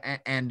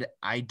 I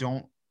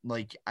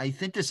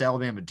think this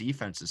Alabama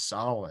defense is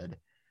solid,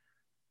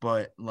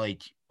 but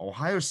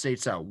Ohio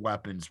State's out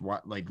weapons,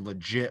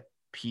 legit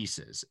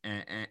pieces,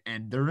 and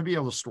they're going to be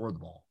able to store the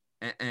ball.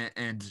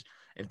 And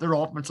if their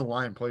offensive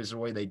line plays the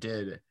way they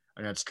did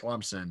against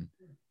Clemson,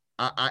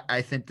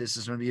 I think this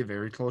is going to be a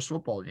very close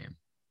football game.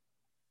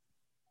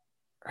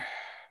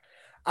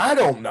 I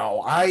don't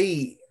know.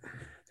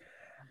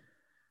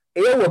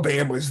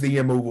 Alabama's the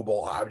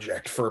immovable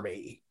object for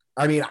me.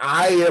 I mean,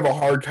 I have a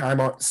hard time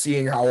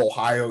seeing how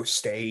Ohio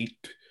State,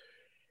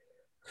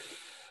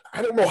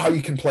 I don't know how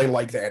you can play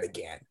like that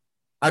again.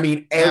 I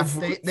mean,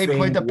 they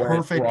played the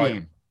perfect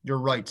game. You're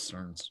right,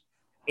 Stearns.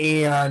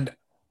 And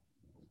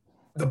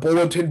the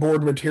bulletin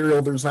board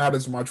material, there's not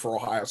as much for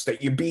Ohio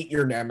State. You beat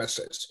your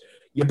nemesis.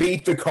 You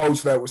beat the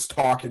coach that was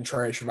talking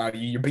trash about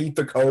you. You beat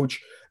the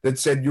coach that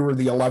said you were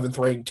the 11th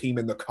ranked team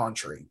in the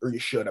country, or you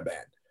should have been.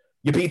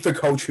 You beat the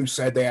coach who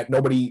said that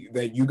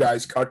you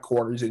guys cut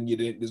corners and you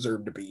didn't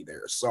deserve to be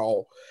there.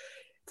 So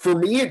for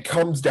me, it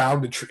comes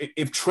down to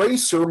if Trey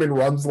Sermon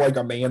runs like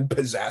a man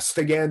possessed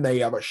again, they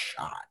have a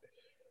shot.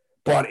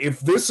 But if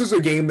this is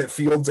a game that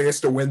Fields has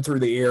to win through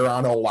the air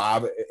on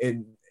Olave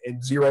and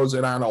zeroes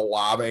in on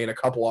Olave and a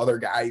couple other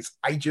guys,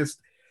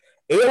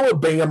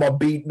 Alabama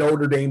beat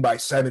Notre Dame by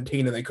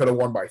 17 and they could have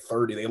won by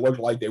 30. They looked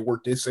like they were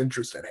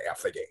disinterested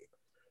half the game.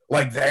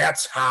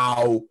 That's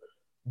how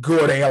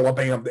good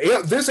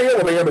this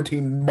Alabama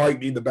team might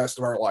be the best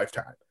of our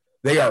lifetime.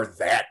 They are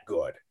that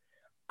good.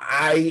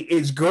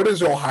 As good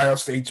as Ohio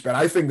State's been,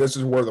 I think this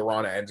is where the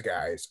run ends,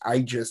 guys. I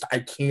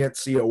can't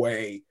see a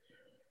way.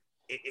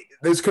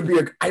 This could be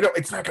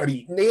it's not going to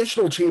be,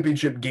 national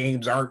championship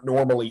games aren't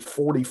normally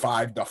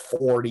 45 to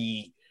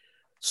 40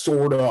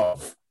 sort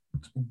of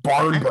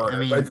barn burner. I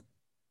mean,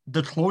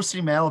 the closest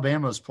team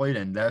Alabama's played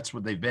in, that's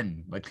what they've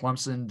been. Like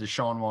Clemson,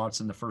 Deshaun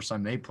Watson, the first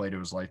time they played, it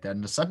was like that.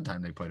 And the second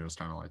time they played, it was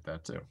kind of like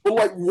that too.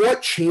 But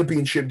what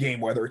championship game,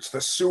 whether it's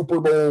the Super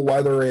Bowl,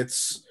 whether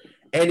it's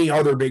any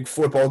other big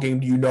football game,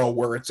 do you know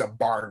where it's a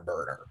barn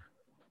burner?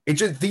 It's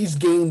just these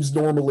games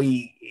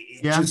normally.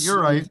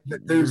 You're right.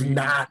 There's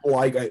not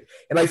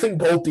and I think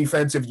both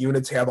defensive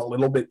units have a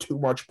little bit too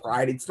much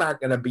pride. It's not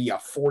going to be a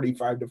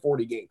 45 to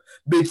 40 game.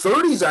 Mid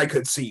 30s I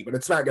could see, but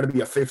it's not going to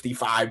be a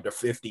 55 to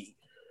 50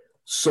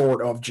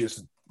 sort of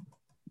just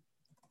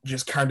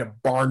kind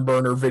of barn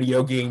burner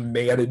video game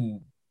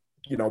Madden,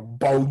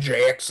 Bo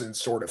Jackson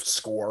sort of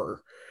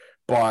score.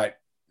 But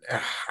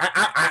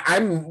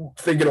I'm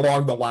thinking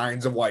along the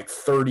lines of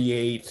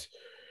 38.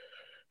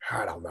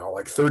 I don't know,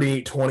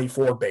 38-24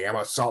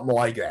 Bama, something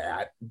like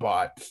that.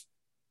 But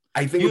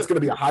I think it's going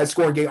to be a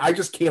high-scoring game. I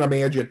just can't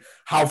imagine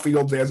how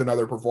Fields has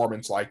another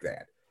performance like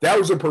that. That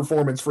was a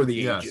performance for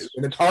the ages,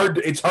 and it's hard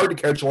to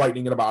catch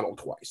lightning in a bottle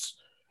twice.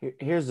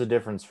 Here's the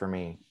difference for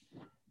me.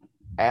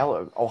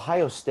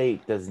 Ohio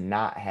State does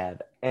not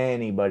have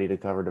anybody to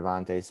cover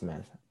Devontae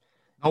Smith.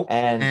 Nope.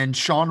 And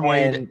Sean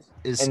Wade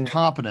is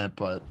competent,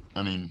 but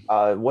I mean,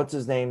 what's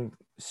his name?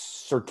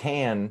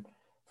 Surtain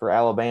for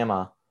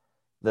Alabama.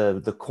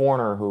 The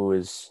corner who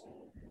is,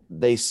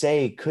 they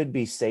say, could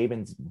be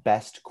Saban's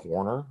best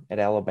corner at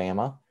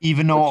Alabama.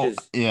 Even though,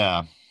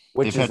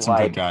 they've had some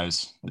good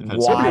guys.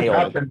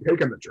 Wild. Been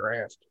taking the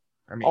draft.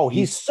 I mean,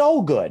 he's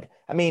so good.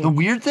 I mean, the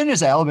weird thing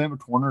is Alabama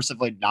corners have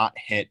not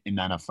hit in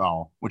the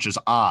NFL, which is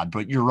odd.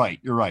 But you're right.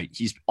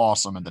 He's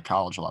awesome at the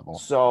college level.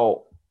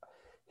 So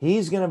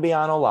he's going to be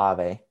on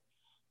Olave,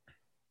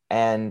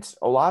 and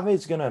Olave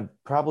is going to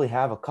probably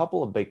have a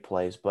couple of big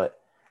plays. But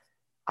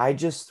I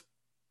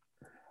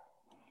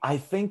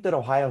think that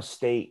Ohio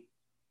State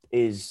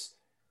is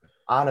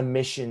on a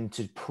mission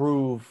to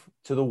prove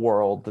to the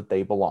world that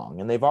they belong.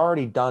 And they've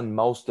already done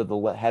most of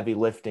the heavy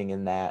lifting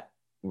in that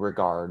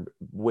regard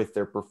with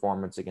their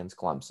performance against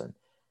Clemson.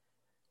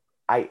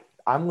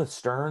 I'm with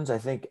Stearns. I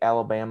think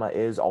Alabama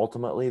is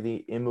ultimately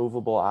the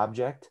immovable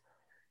object,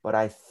 but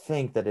I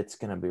think that it's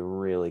going to be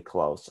really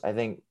close.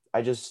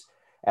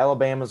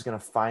 Alabama's going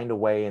to find a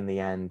way in the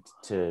end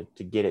to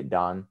get it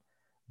done,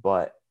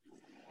 but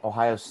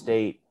Ohio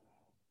State,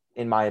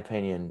 in my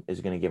opinion, is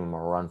going to give them a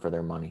run for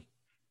their money.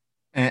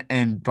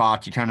 And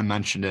Bach, you kind of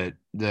mentioned it,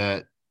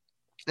 that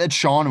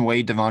Shaun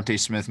Wade Devontae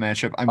Smith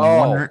matchup. I'm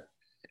wondering.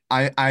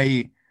 By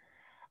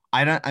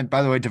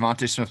the way,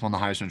 Devontae Smith won the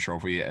Heisman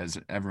Trophy, as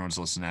everyone's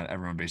listening at.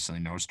 Everyone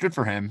basically knows. Good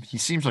for him. He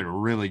seems like a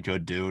really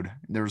good dude.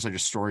 There was like a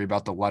story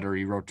about the letter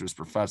he wrote to his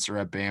professor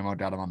at Bama,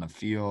 got him on the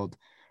field.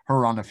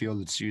 Her on the field,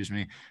 excuse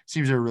me.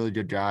 Seems like a really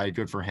good guy.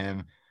 Good for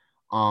him.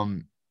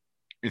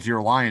 If you're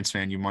a Lions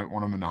fan, you might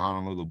want him in the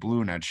Honolulu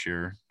Blue next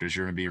year because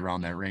you're going to be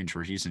around that range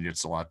where he's going to get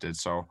selected.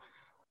 So,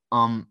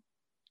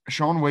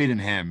 Shaun Wade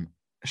and him.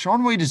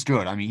 Shaun Wade is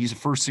good. I mean, he's a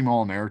first-team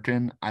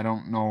All-American. I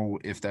don't know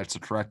if that's a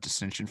correct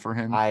distinction for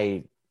him.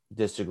 I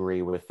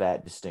disagree with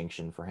that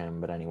distinction for him,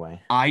 but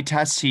anyway. Eye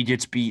test, he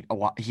gets beat a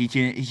lot.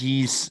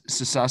 He's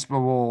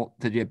susceptible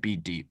to get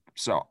beat deep.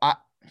 So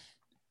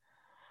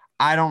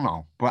I don't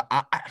know, but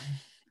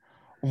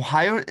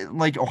Ohio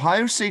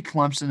State,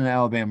 Clemson, and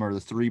Alabama are the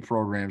three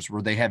programs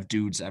where they have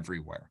dudes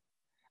everywhere.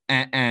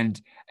 And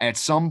at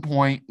some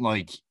point,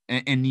 like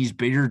in these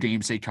bigger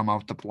games, they come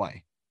out to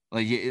play.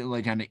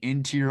 Like on the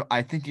interior,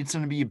 I think it's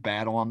going to be a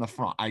battle on the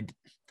front.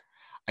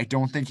 I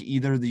don't think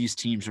either of these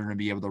teams are going to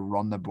be able to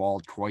run the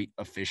ball quite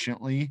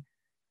efficiently,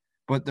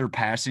 but their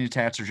passing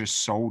attacks are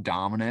just so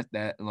dominant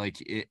that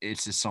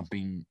it's just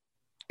something.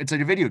 It's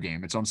like a video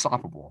game. It's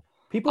unstoppable.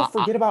 People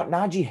forget about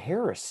Najee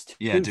Harris.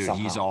 Yeah, dude,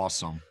 somehow. He's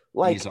awesome.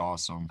 He's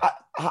awesome.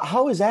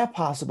 How is that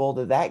possible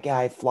that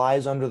guy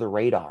flies under the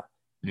radar?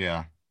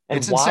 Yeah, and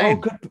it's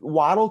insane.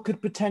 Waddle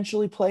could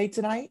potentially play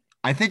tonight.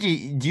 I think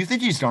do you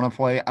think he's going to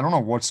play? I don't know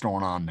what's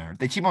going on there.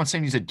 They keep on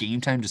saying he's a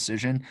game time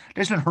decision.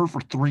 He's been hurt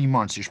for 3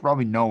 months. You should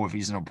probably know if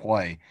he's going to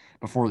play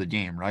before the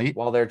game, right?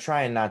 Well, they're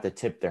trying not to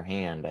tip their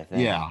hand, I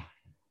think. Yeah.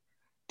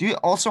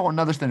 Also,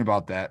 another thing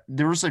about that,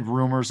 there was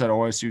rumors that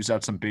OSU's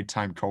had some big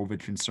time COVID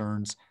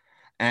concerns,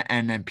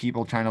 and then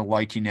people kind of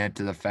liking it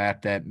to the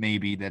fact that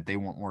maybe that they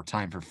want more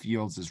time for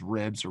Fields'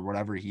 ribs or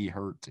whatever he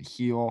hurt to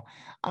heal.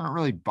 I don't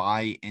really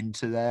buy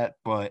into that,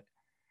 but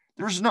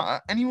there's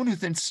not anyone who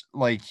thinks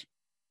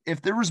if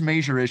there was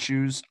major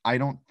issues, I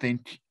don't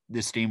think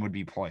this game would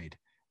be played.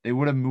 They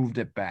would have moved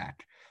it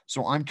back.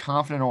 So I'm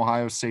confident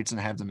Ohio State's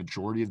going to have the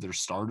majority of their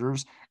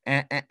starters,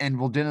 and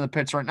we'll get into the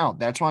pits right now.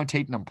 That's why I'm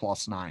taking them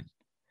 +9.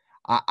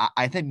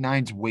 I think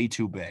 9's way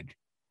too big.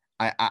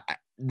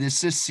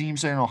 This just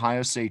seems like an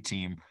Ohio State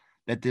team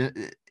that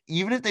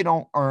even if they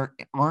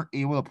aren't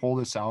able to pull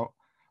this out,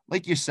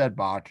 like you said,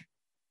 Bach,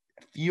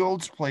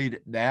 Fields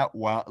played that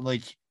well.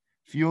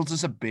 Fields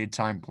is a big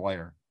time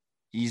player.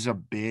 He's a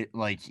bit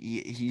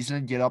he's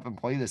going to get up and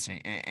play this thing.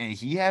 And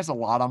he has a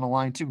lot on the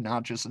line too,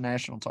 not just a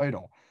national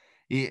title.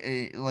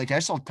 I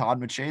saw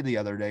Todd McShay the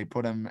other day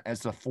put him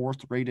as the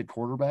 4th rated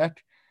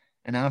quarterback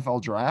in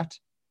NFL draft.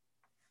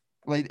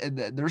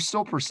 There's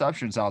still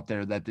perceptions out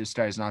there that this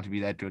guy's not to be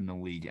that good in the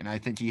league. And I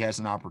think he has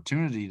an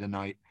opportunity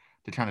tonight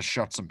to kind of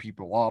shut some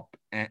people up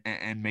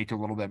and make a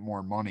little bit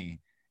more money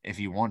if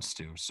he wants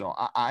to. So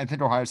I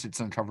think Ohio State's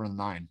going to cover the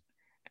 9.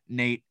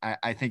 Nate,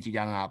 I think you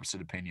got an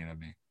opposite opinion of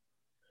me.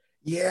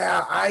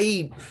 Yeah,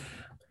 I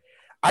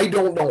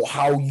don't know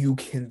how you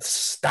can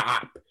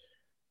stop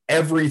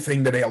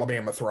everything that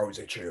Alabama throws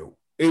at you.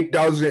 It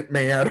doesn't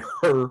matter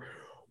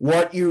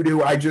what you do.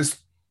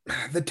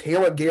 The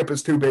talent gap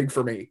is too big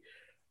for me.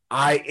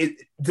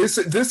 That's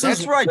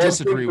where I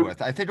disagree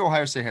with. I think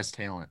Ohio State has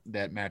talent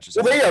that matches.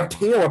 Well, they have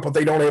talent, but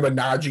they don't have a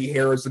Najee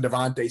Harris, a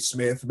Devontae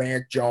Smith,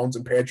 Mac Jones,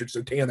 and Patrick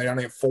Surtain. They don't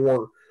have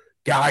 4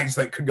 guys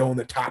that could go in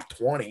the top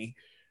 20.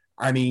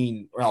 I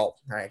mean, well,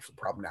 actually,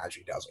 probably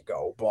Najee doesn't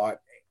go,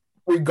 but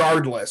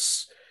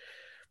regardless,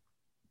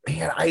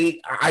 man, I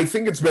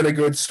think it's been a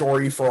good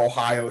story for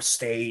Ohio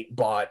State,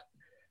 but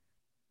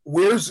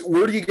where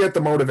do you get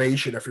the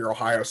motivation if you're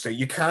Ohio State?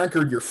 You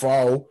conquered your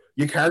foe.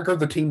 You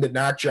conquered the team that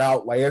knocked you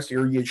out last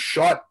year. You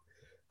shut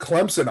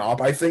Clemson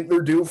up. I think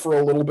they're due for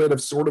a little bit of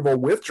sort of a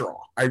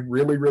withdrawal. I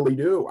really, really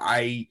do.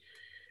 I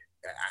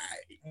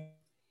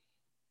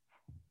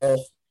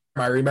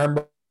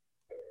remember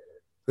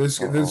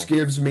this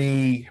gives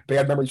me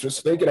bad memories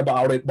just thinking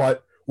about it,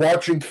 but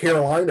watching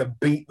Carolina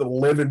beat the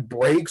living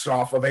breaks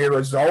off of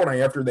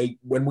Arizona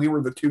when we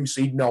were the 2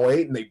 seed in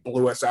 08 and they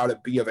blew us out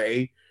at B of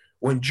A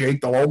when Jake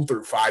Delhomme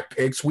threw 5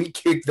 picks. We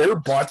kicked their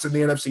butts in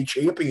the NFC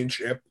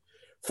Championship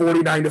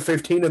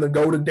 49-15 and then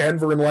go to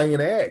Denver and lay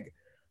an egg.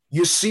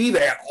 You see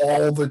that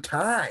all the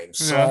time.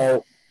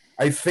 So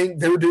I think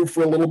they're due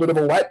for a little bit of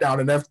a letdown.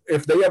 And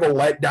if they have a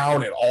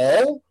letdown at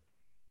all,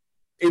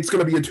 it's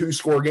going to be a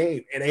 2-score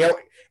game. And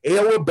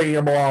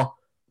Alabama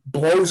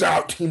blows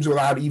out teams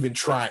without even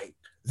trying.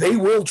 They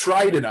will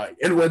try tonight.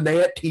 And when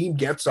that team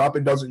gets up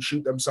and doesn't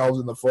shoot themselves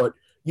in the foot,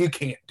 You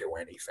can't do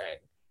anything.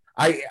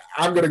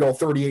 I'm going to go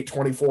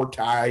 38-24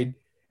 Tide.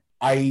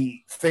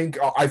 I think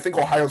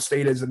Ohio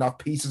State has enough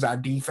pieces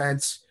on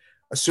defense,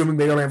 assuming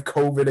they don't have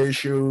COVID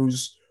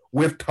issues,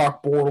 with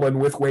Tuck Borland,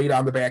 with Wade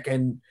on the back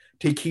end,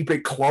 to keep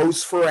it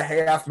close for a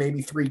half,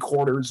 maybe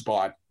 3/4,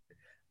 but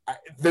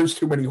there's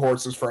too many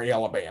horses for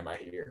Alabama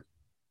here.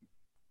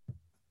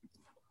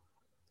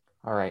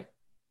 All right.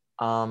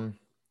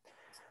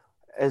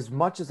 As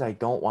much as I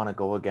don't want to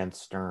go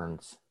against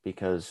Stearns,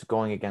 because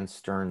going against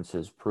Stearns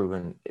has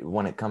proven,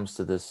 when it comes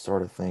to this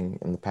sort of thing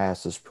in the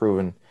past, has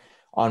proven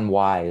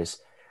unwise.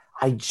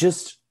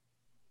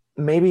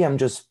 Maybe I'm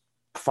just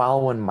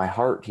following my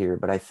heart here,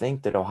 but I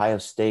think that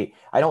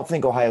I don't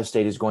think Ohio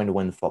State is going to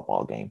win the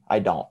football game. I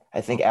don't.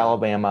 I think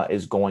Alabama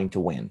is going to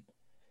win.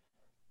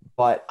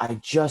 But I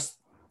just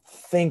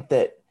think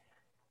that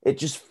it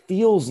just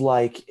feels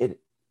like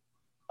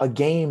a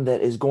game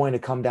that is going to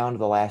come down to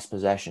the last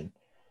possession.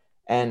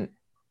 And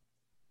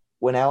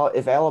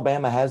if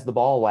Alabama has the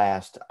ball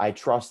last, I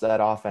trust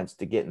that offense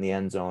to get in the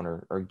end zone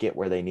or get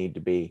where they need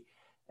to be.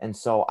 And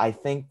so I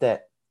think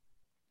that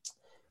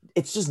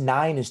it's just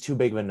 9 is too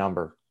big of a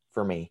number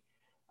for me.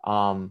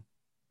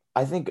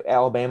 I think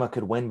Alabama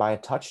could win by a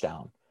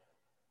touchdown.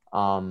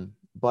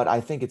 But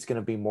I think it's going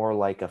to be more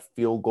like a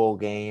field goal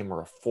game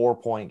or a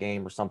 4-point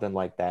game or something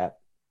like that,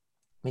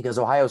 because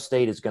Ohio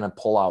State is going to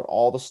pull out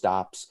all the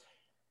stops.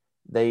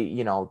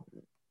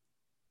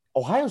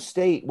 Ohio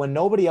State, when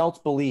nobody else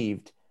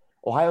believed,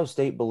 Ohio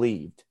State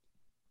believed.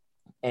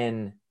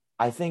 And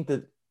I think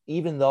that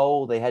even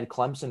though they had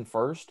Clemson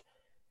first,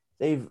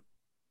 they've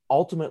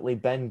ultimately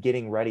been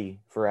getting ready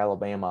for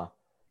Alabama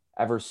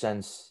ever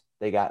since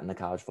they got in the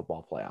college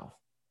football playoff.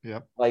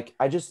 Yep. Like,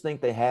 I just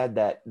think they had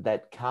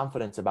that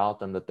confidence about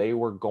them that there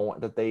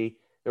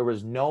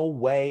was no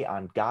way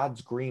on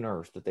God's green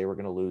earth that they were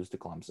going to lose to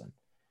Clemson.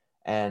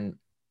 And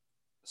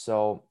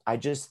so I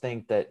just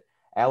think that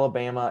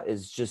Alabama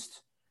is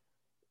just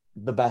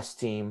the best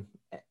team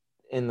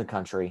in the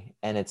country.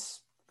 And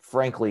it's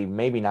frankly,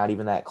 maybe not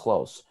even that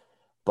close,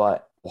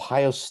 but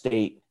Ohio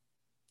State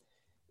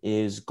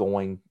is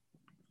going,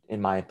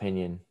 in my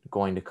opinion,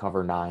 going to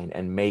cover 9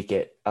 and make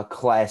it a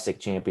classic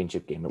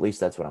championship game. At least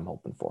that's what I'm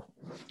hoping for.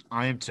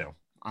 I am too.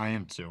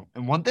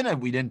 And one thing that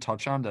we didn't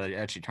touch on that I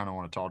actually kind of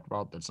want to talk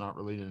about that's not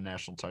related to the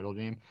national title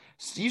game,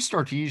 Steve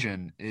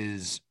Sarkisian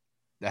is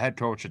the head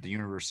coach at the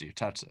University of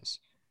Texas.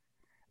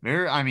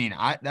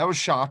 That was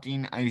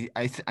shocking.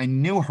 I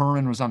knew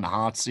Herman was on the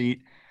hot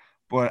seat,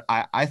 but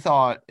I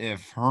thought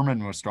if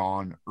Herman was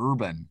gone,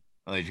 Urban's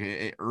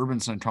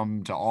going to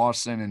come to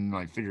Austin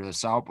and figure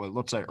this out, but it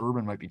looks like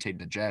Urban might be taking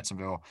the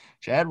Jacksonville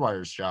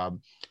Jaguars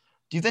job.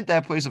 Do you think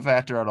that plays a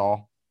factor at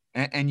all?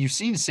 And you've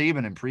seen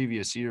Saban in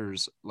previous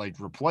years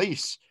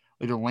replace,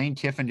 Lane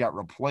Kiffin got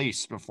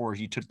replaced before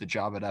he took the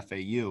job at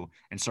FAU,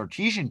 and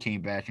Sarkisian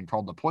came back and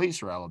called the plays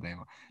for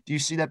Alabama. Do you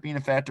see that being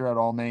a factor at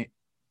all, Nate?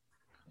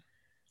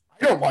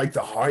 I don't like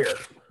the hire.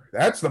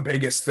 That's the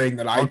biggest thing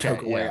that I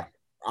took away. Yeah.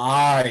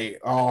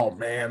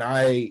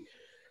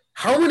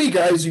 How many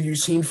guys have you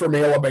seen from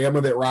Alabama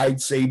that ride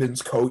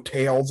Saban's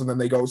coattails and then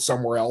they go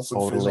somewhere else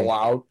and fizzle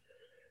out?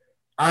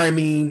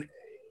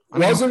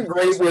 Wasn't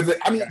great with it.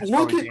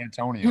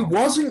 He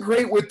wasn't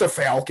great with the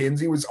Falcons.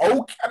 He was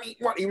okay.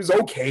 He was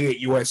okay at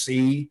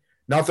USC.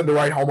 Nothing to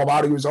write home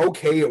about. He was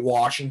okay at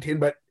Washington,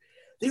 but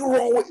the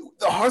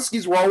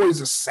Huskies were always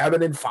a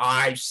 7-5,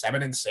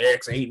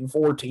 7-6,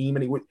 8-4 team,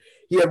 and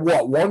he had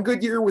one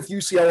good year with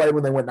UCLA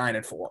when they went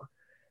 9-4,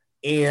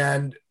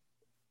 and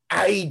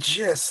it's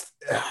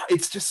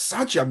just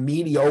such a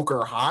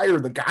mediocre hire.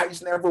 The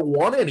guy's never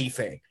won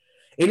anything,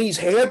 and he's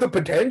had the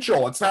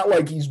potential. It's not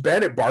like he's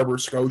been at Barber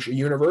Scotia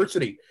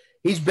University.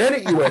 He's been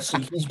at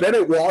USC. He's been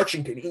at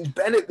Washington. He's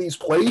been at these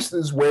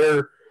places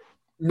where,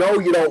 no,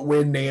 you don't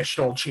win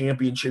national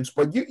championships,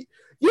 but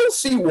you'll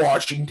see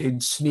Washington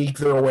sneak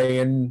their way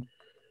into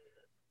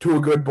a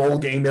good bowl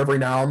game every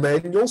now and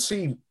then. You'll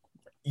see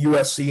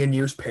USC in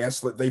years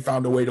past that they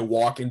found a way to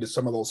walk into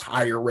some of those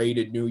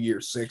higher-rated New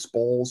Year's Six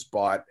bowls,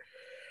 but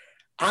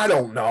I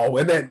don't know.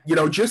 And then,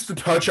 just to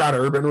touch on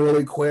Urban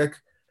really quick,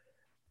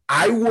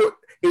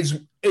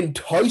 as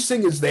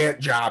enticing as that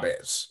job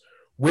is,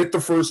 with the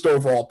first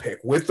overall pick,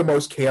 with the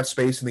most cap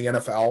space in the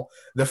NFL,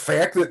 the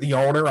fact that the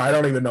owner, I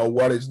don't even know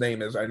what his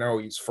name is. I know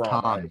he's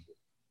from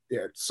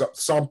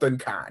something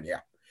Khan, yeah.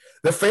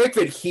 The fact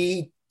that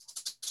he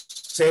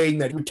saying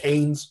that he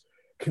retains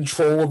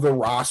control of the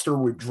roster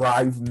would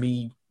drive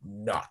me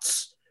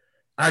nuts.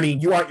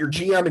 You want your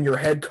GM and your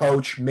head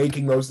coach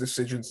making those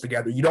decisions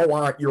together. You don't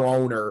want your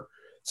owner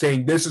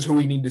saying, this is who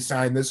we need to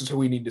sign, this is who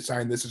we need to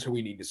sign, this is who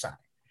we need to sign.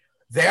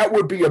 That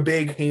would be a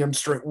big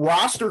hamstring.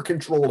 Roster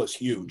control is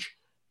huge.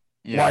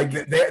 Yeah.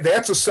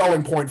 That's a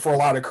selling point for a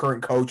lot of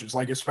current coaches,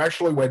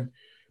 especially when,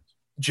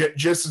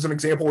 just as an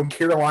example, when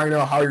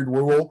Carolina hired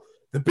Rule,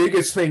 the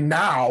biggest thing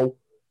now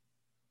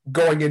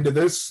going into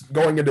this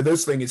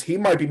thing is he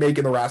might be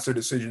making the roster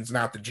decisions,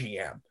 not the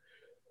GM.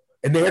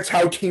 And that's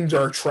how teams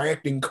are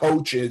attracting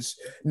coaches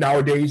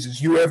nowadays,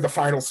 is you have the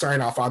final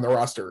sign-off on the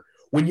roster.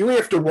 When you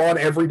have to run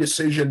every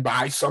decision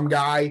by some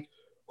guy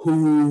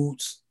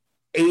who's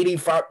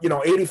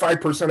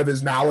 85% of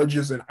his knowledge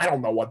is in, I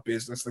don't know what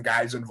business the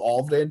guy's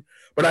involved in,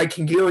 but I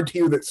can guarantee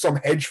you that some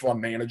hedge fund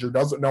manager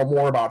doesn't know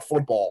more about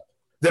football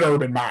than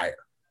Urban Meyer.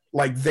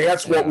 Like,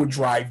 that's what would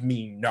drive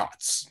me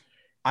nuts.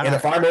 And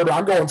if I'm Urban,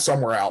 I'm going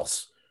somewhere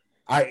else.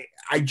 I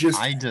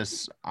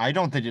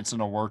don't think it's going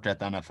to work at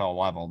the NFL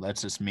level.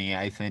 That's just me.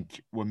 I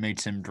think what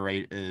makes him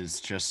great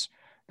is just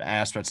the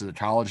aspects of the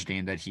college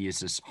game that he has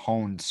just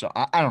honed. So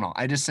I don't know.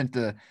 I just think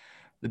the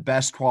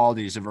best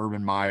qualities of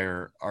Urban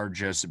Meyer are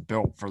just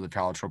built for the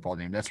college football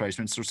game. That's why he's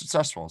been so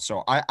successful.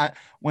 So I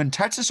when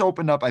Texas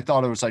opened up, I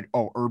thought it was like,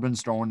 oh,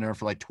 Urban's throwing there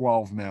for like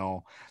 12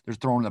 mil. They're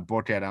throwing the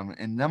book at him.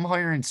 And them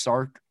hiring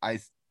Sark, I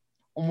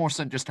almost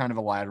think just kind of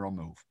a lateral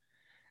move.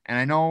 And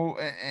I know,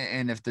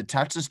 and if the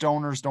Texas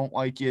donors don't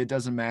like you, it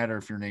doesn't matter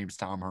if your name's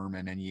Tom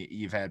Herman and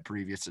you've had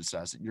previous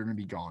success. You're going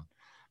to be gone.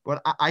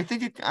 But I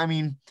think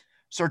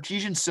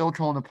Sarkisian's still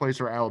calling the place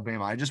for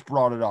Alabama. I just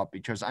brought it up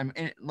because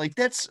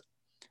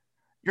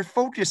your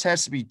focus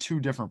has to be two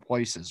different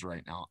places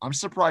right now. I'm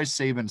surprised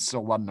Saban's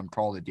still letting them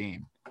call the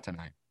game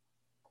tonight.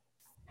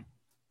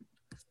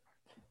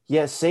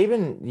 Yeah,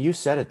 Saban, you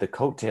said it, the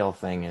coattail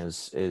thing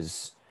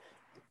is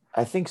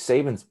I think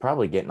Saban's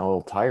probably getting a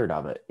little tired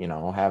of it,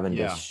 having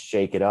to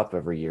shake it up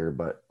every year,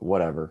 but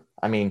whatever.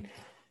 I mean,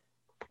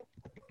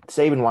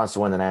 Saban wants to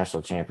win the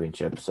national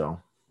championship, so.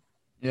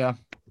 Yeah,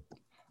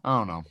 I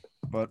don't know.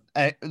 But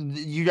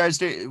you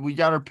guys, we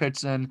got our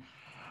picks in.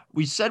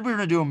 We said we were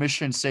going to do a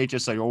Michigan State,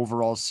 just like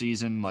overall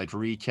season, like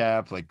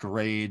recap, like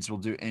grades. We'll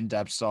do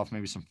in-depth stuff,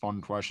 maybe some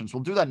fun questions.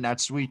 We'll do that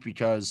next week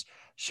because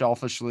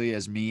selfishly,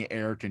 as me,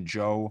 Eric, and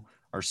Joe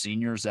are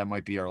seniors, that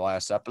might be our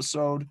last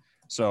episode.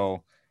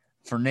 So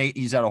for Nate,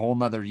 he's had a whole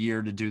nother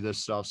year to do this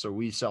stuff. So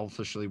we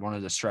selfishly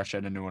wanted to stretch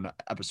that into an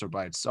episode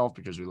by itself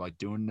because we like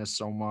doing this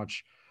so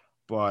much.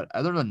 But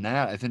other than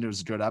that, I think it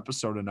was a good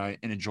episode tonight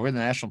and enjoy the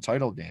national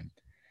title game.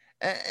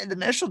 And the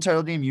national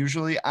title game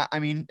usually, I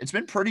mean, it's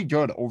been pretty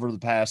good over the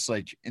past,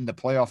 like in the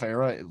playoff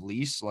era, at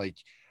least. Like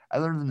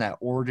other than that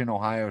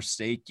Oregon-Ohio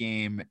State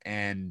game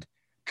and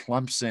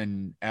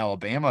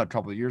Clemson-Alabama a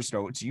couple of years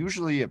ago, it's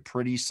usually a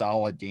pretty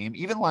solid game.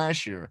 Even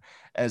last year,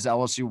 as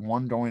LSU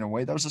won going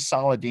away, that was a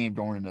solid game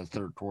going into the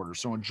third quarter.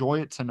 So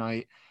enjoy it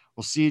tonight.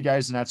 We'll see you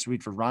guys next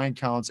week. For Ryan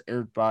Collins,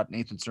 Eric Bott,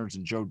 Nathan Stearns,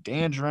 and Joe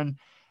Dandrin.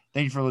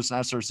 Thank you for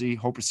listening to SRC.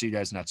 Hope to see you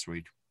guys next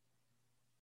week.